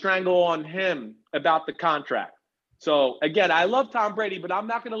put the strangle on him about the contract. So, again, I love Tom Brady, but I'm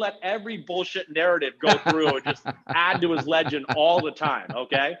not going to let every bullshit narrative go through and just add to his legend all the time,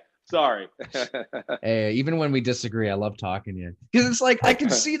 okay? Sorry. Hey, even when we disagree, I love talking to you. Because it's like I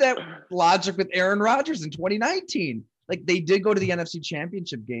can see that logic with Aaron Rodgers in 2019. Like, they did go to the NFC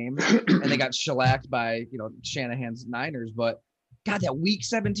Championship game, and they got shellacked by, Shanahan's Niners. But, God, that Week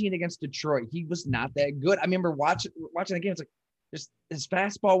 17 against Detroit, he was not that good. I remember watching the game. It's like, his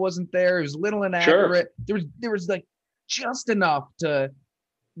fastball wasn't there. It was a little inaccurate. Sure. There was like just enough to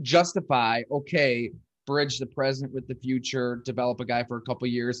justify, okay, bridge the present with the future, develop a guy for a couple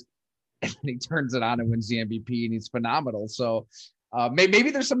of years, and he turns it on and wins the MVP, and he's phenomenal. So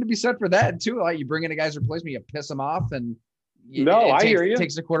maybe there's something to be said for that too. Like, you bring in a guy's replacement, you piss him off, and I hear you.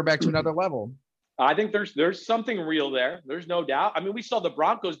 Takes the quarterback to another level. I think there's something real there. There's no doubt. I mean, we saw the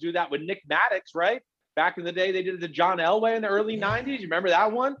Broncos do that with Nick Maddox, right? Back in the day, they did it to John Elway in the early 90s. You remember that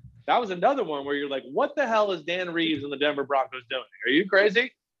one? That was another one where you're like, what the hell is Dan Reeves and the Denver Broncos doing? Are you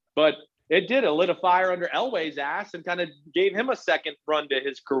crazy? But it did. It lit a fire under Elway's ass and kind of gave him a second run to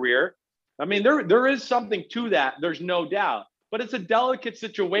his career. I mean, there is something to that. There's no doubt. But it's a delicate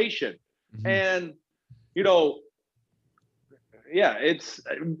situation. Mm-hmm. And,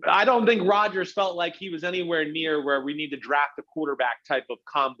 I don't think Rodgers felt like he was anywhere near where we need to draft a quarterback type of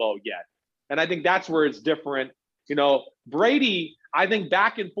combo yet. And I think that's where it's different. Brady, I think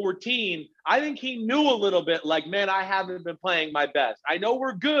back in 14, I think he knew a little bit like, man, I haven't been playing my best. I know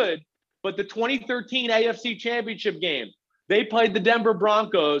we're good, but the 2013 AFC Championship game, they played the Denver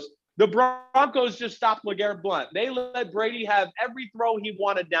Broncos. The Broncos just stopped LeGarrette Blount. They let Brady have every throw he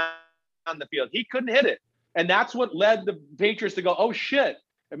wanted down the field. He couldn't hit it. And that's what led the Patriots to go, oh, shit,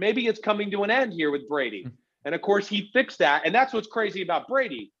 And maybe it's coming to an end here with Brady. And of course, he fixed that. And that's what's crazy about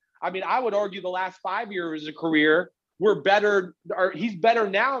Brady. I mean, I would argue the last 5 years of his career were better, or he's better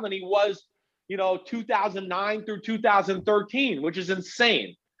now than he was, 2009 through 2013, which is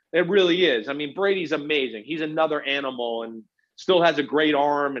insane. It really is. I mean, Brady's amazing. He's another animal and still has a great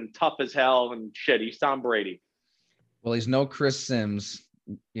arm and tough as hell and shit. He's Tom Brady. Well, he's no Chris Sims,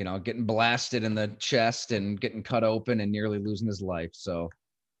 getting blasted in the chest and getting cut open and nearly losing his life. So,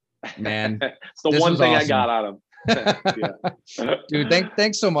 man, it's the one thing awesome. I got on him. Yeah. Dude,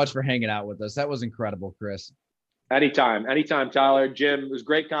 thanks so much for hanging out with us. That was incredible, Chris. Anytime, Tyler. Jim, it was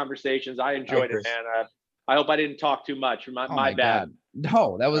great conversations. I enjoyed it, man. I hope I didn't talk too much. My bad. God.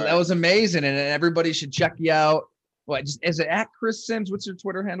 No, that was amazing, and everybody should check you out. What is it at Chris Sims? What's your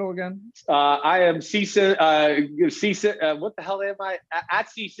Twitter handle again? I am C Sims. What the hell am I? At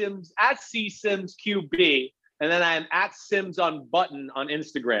C Sims QB, and then I am at Sims on Button on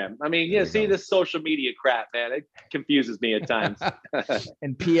Instagram. I mean, see this social media crap, man. It confuses me at times.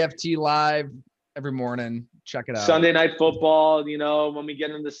 And PFT Live every morning. Check it out. Sunday Night Football. When we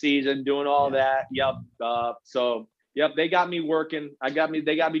get into the season, doing all that. Yep. Yep, they got me working. They got me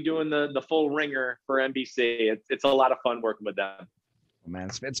doing the full ringer for NBC. It's a lot of fun working with them. Oh, man,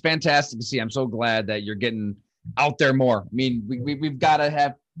 it's fantastic to see. I'm so glad that you're getting out there more. I mean, we've got to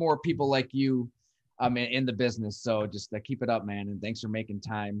have more people like you in the business. So just keep it up, man. And thanks for making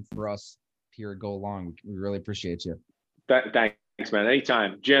time for us here at Go Long. We really appreciate you. Thanks, man.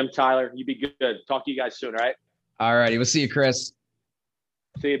 Anytime. Jim, Tyler, you be good. Talk to you guys soon, all right? All righty. We'll see you, Chris.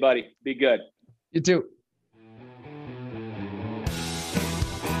 See you, buddy. Be good. You too.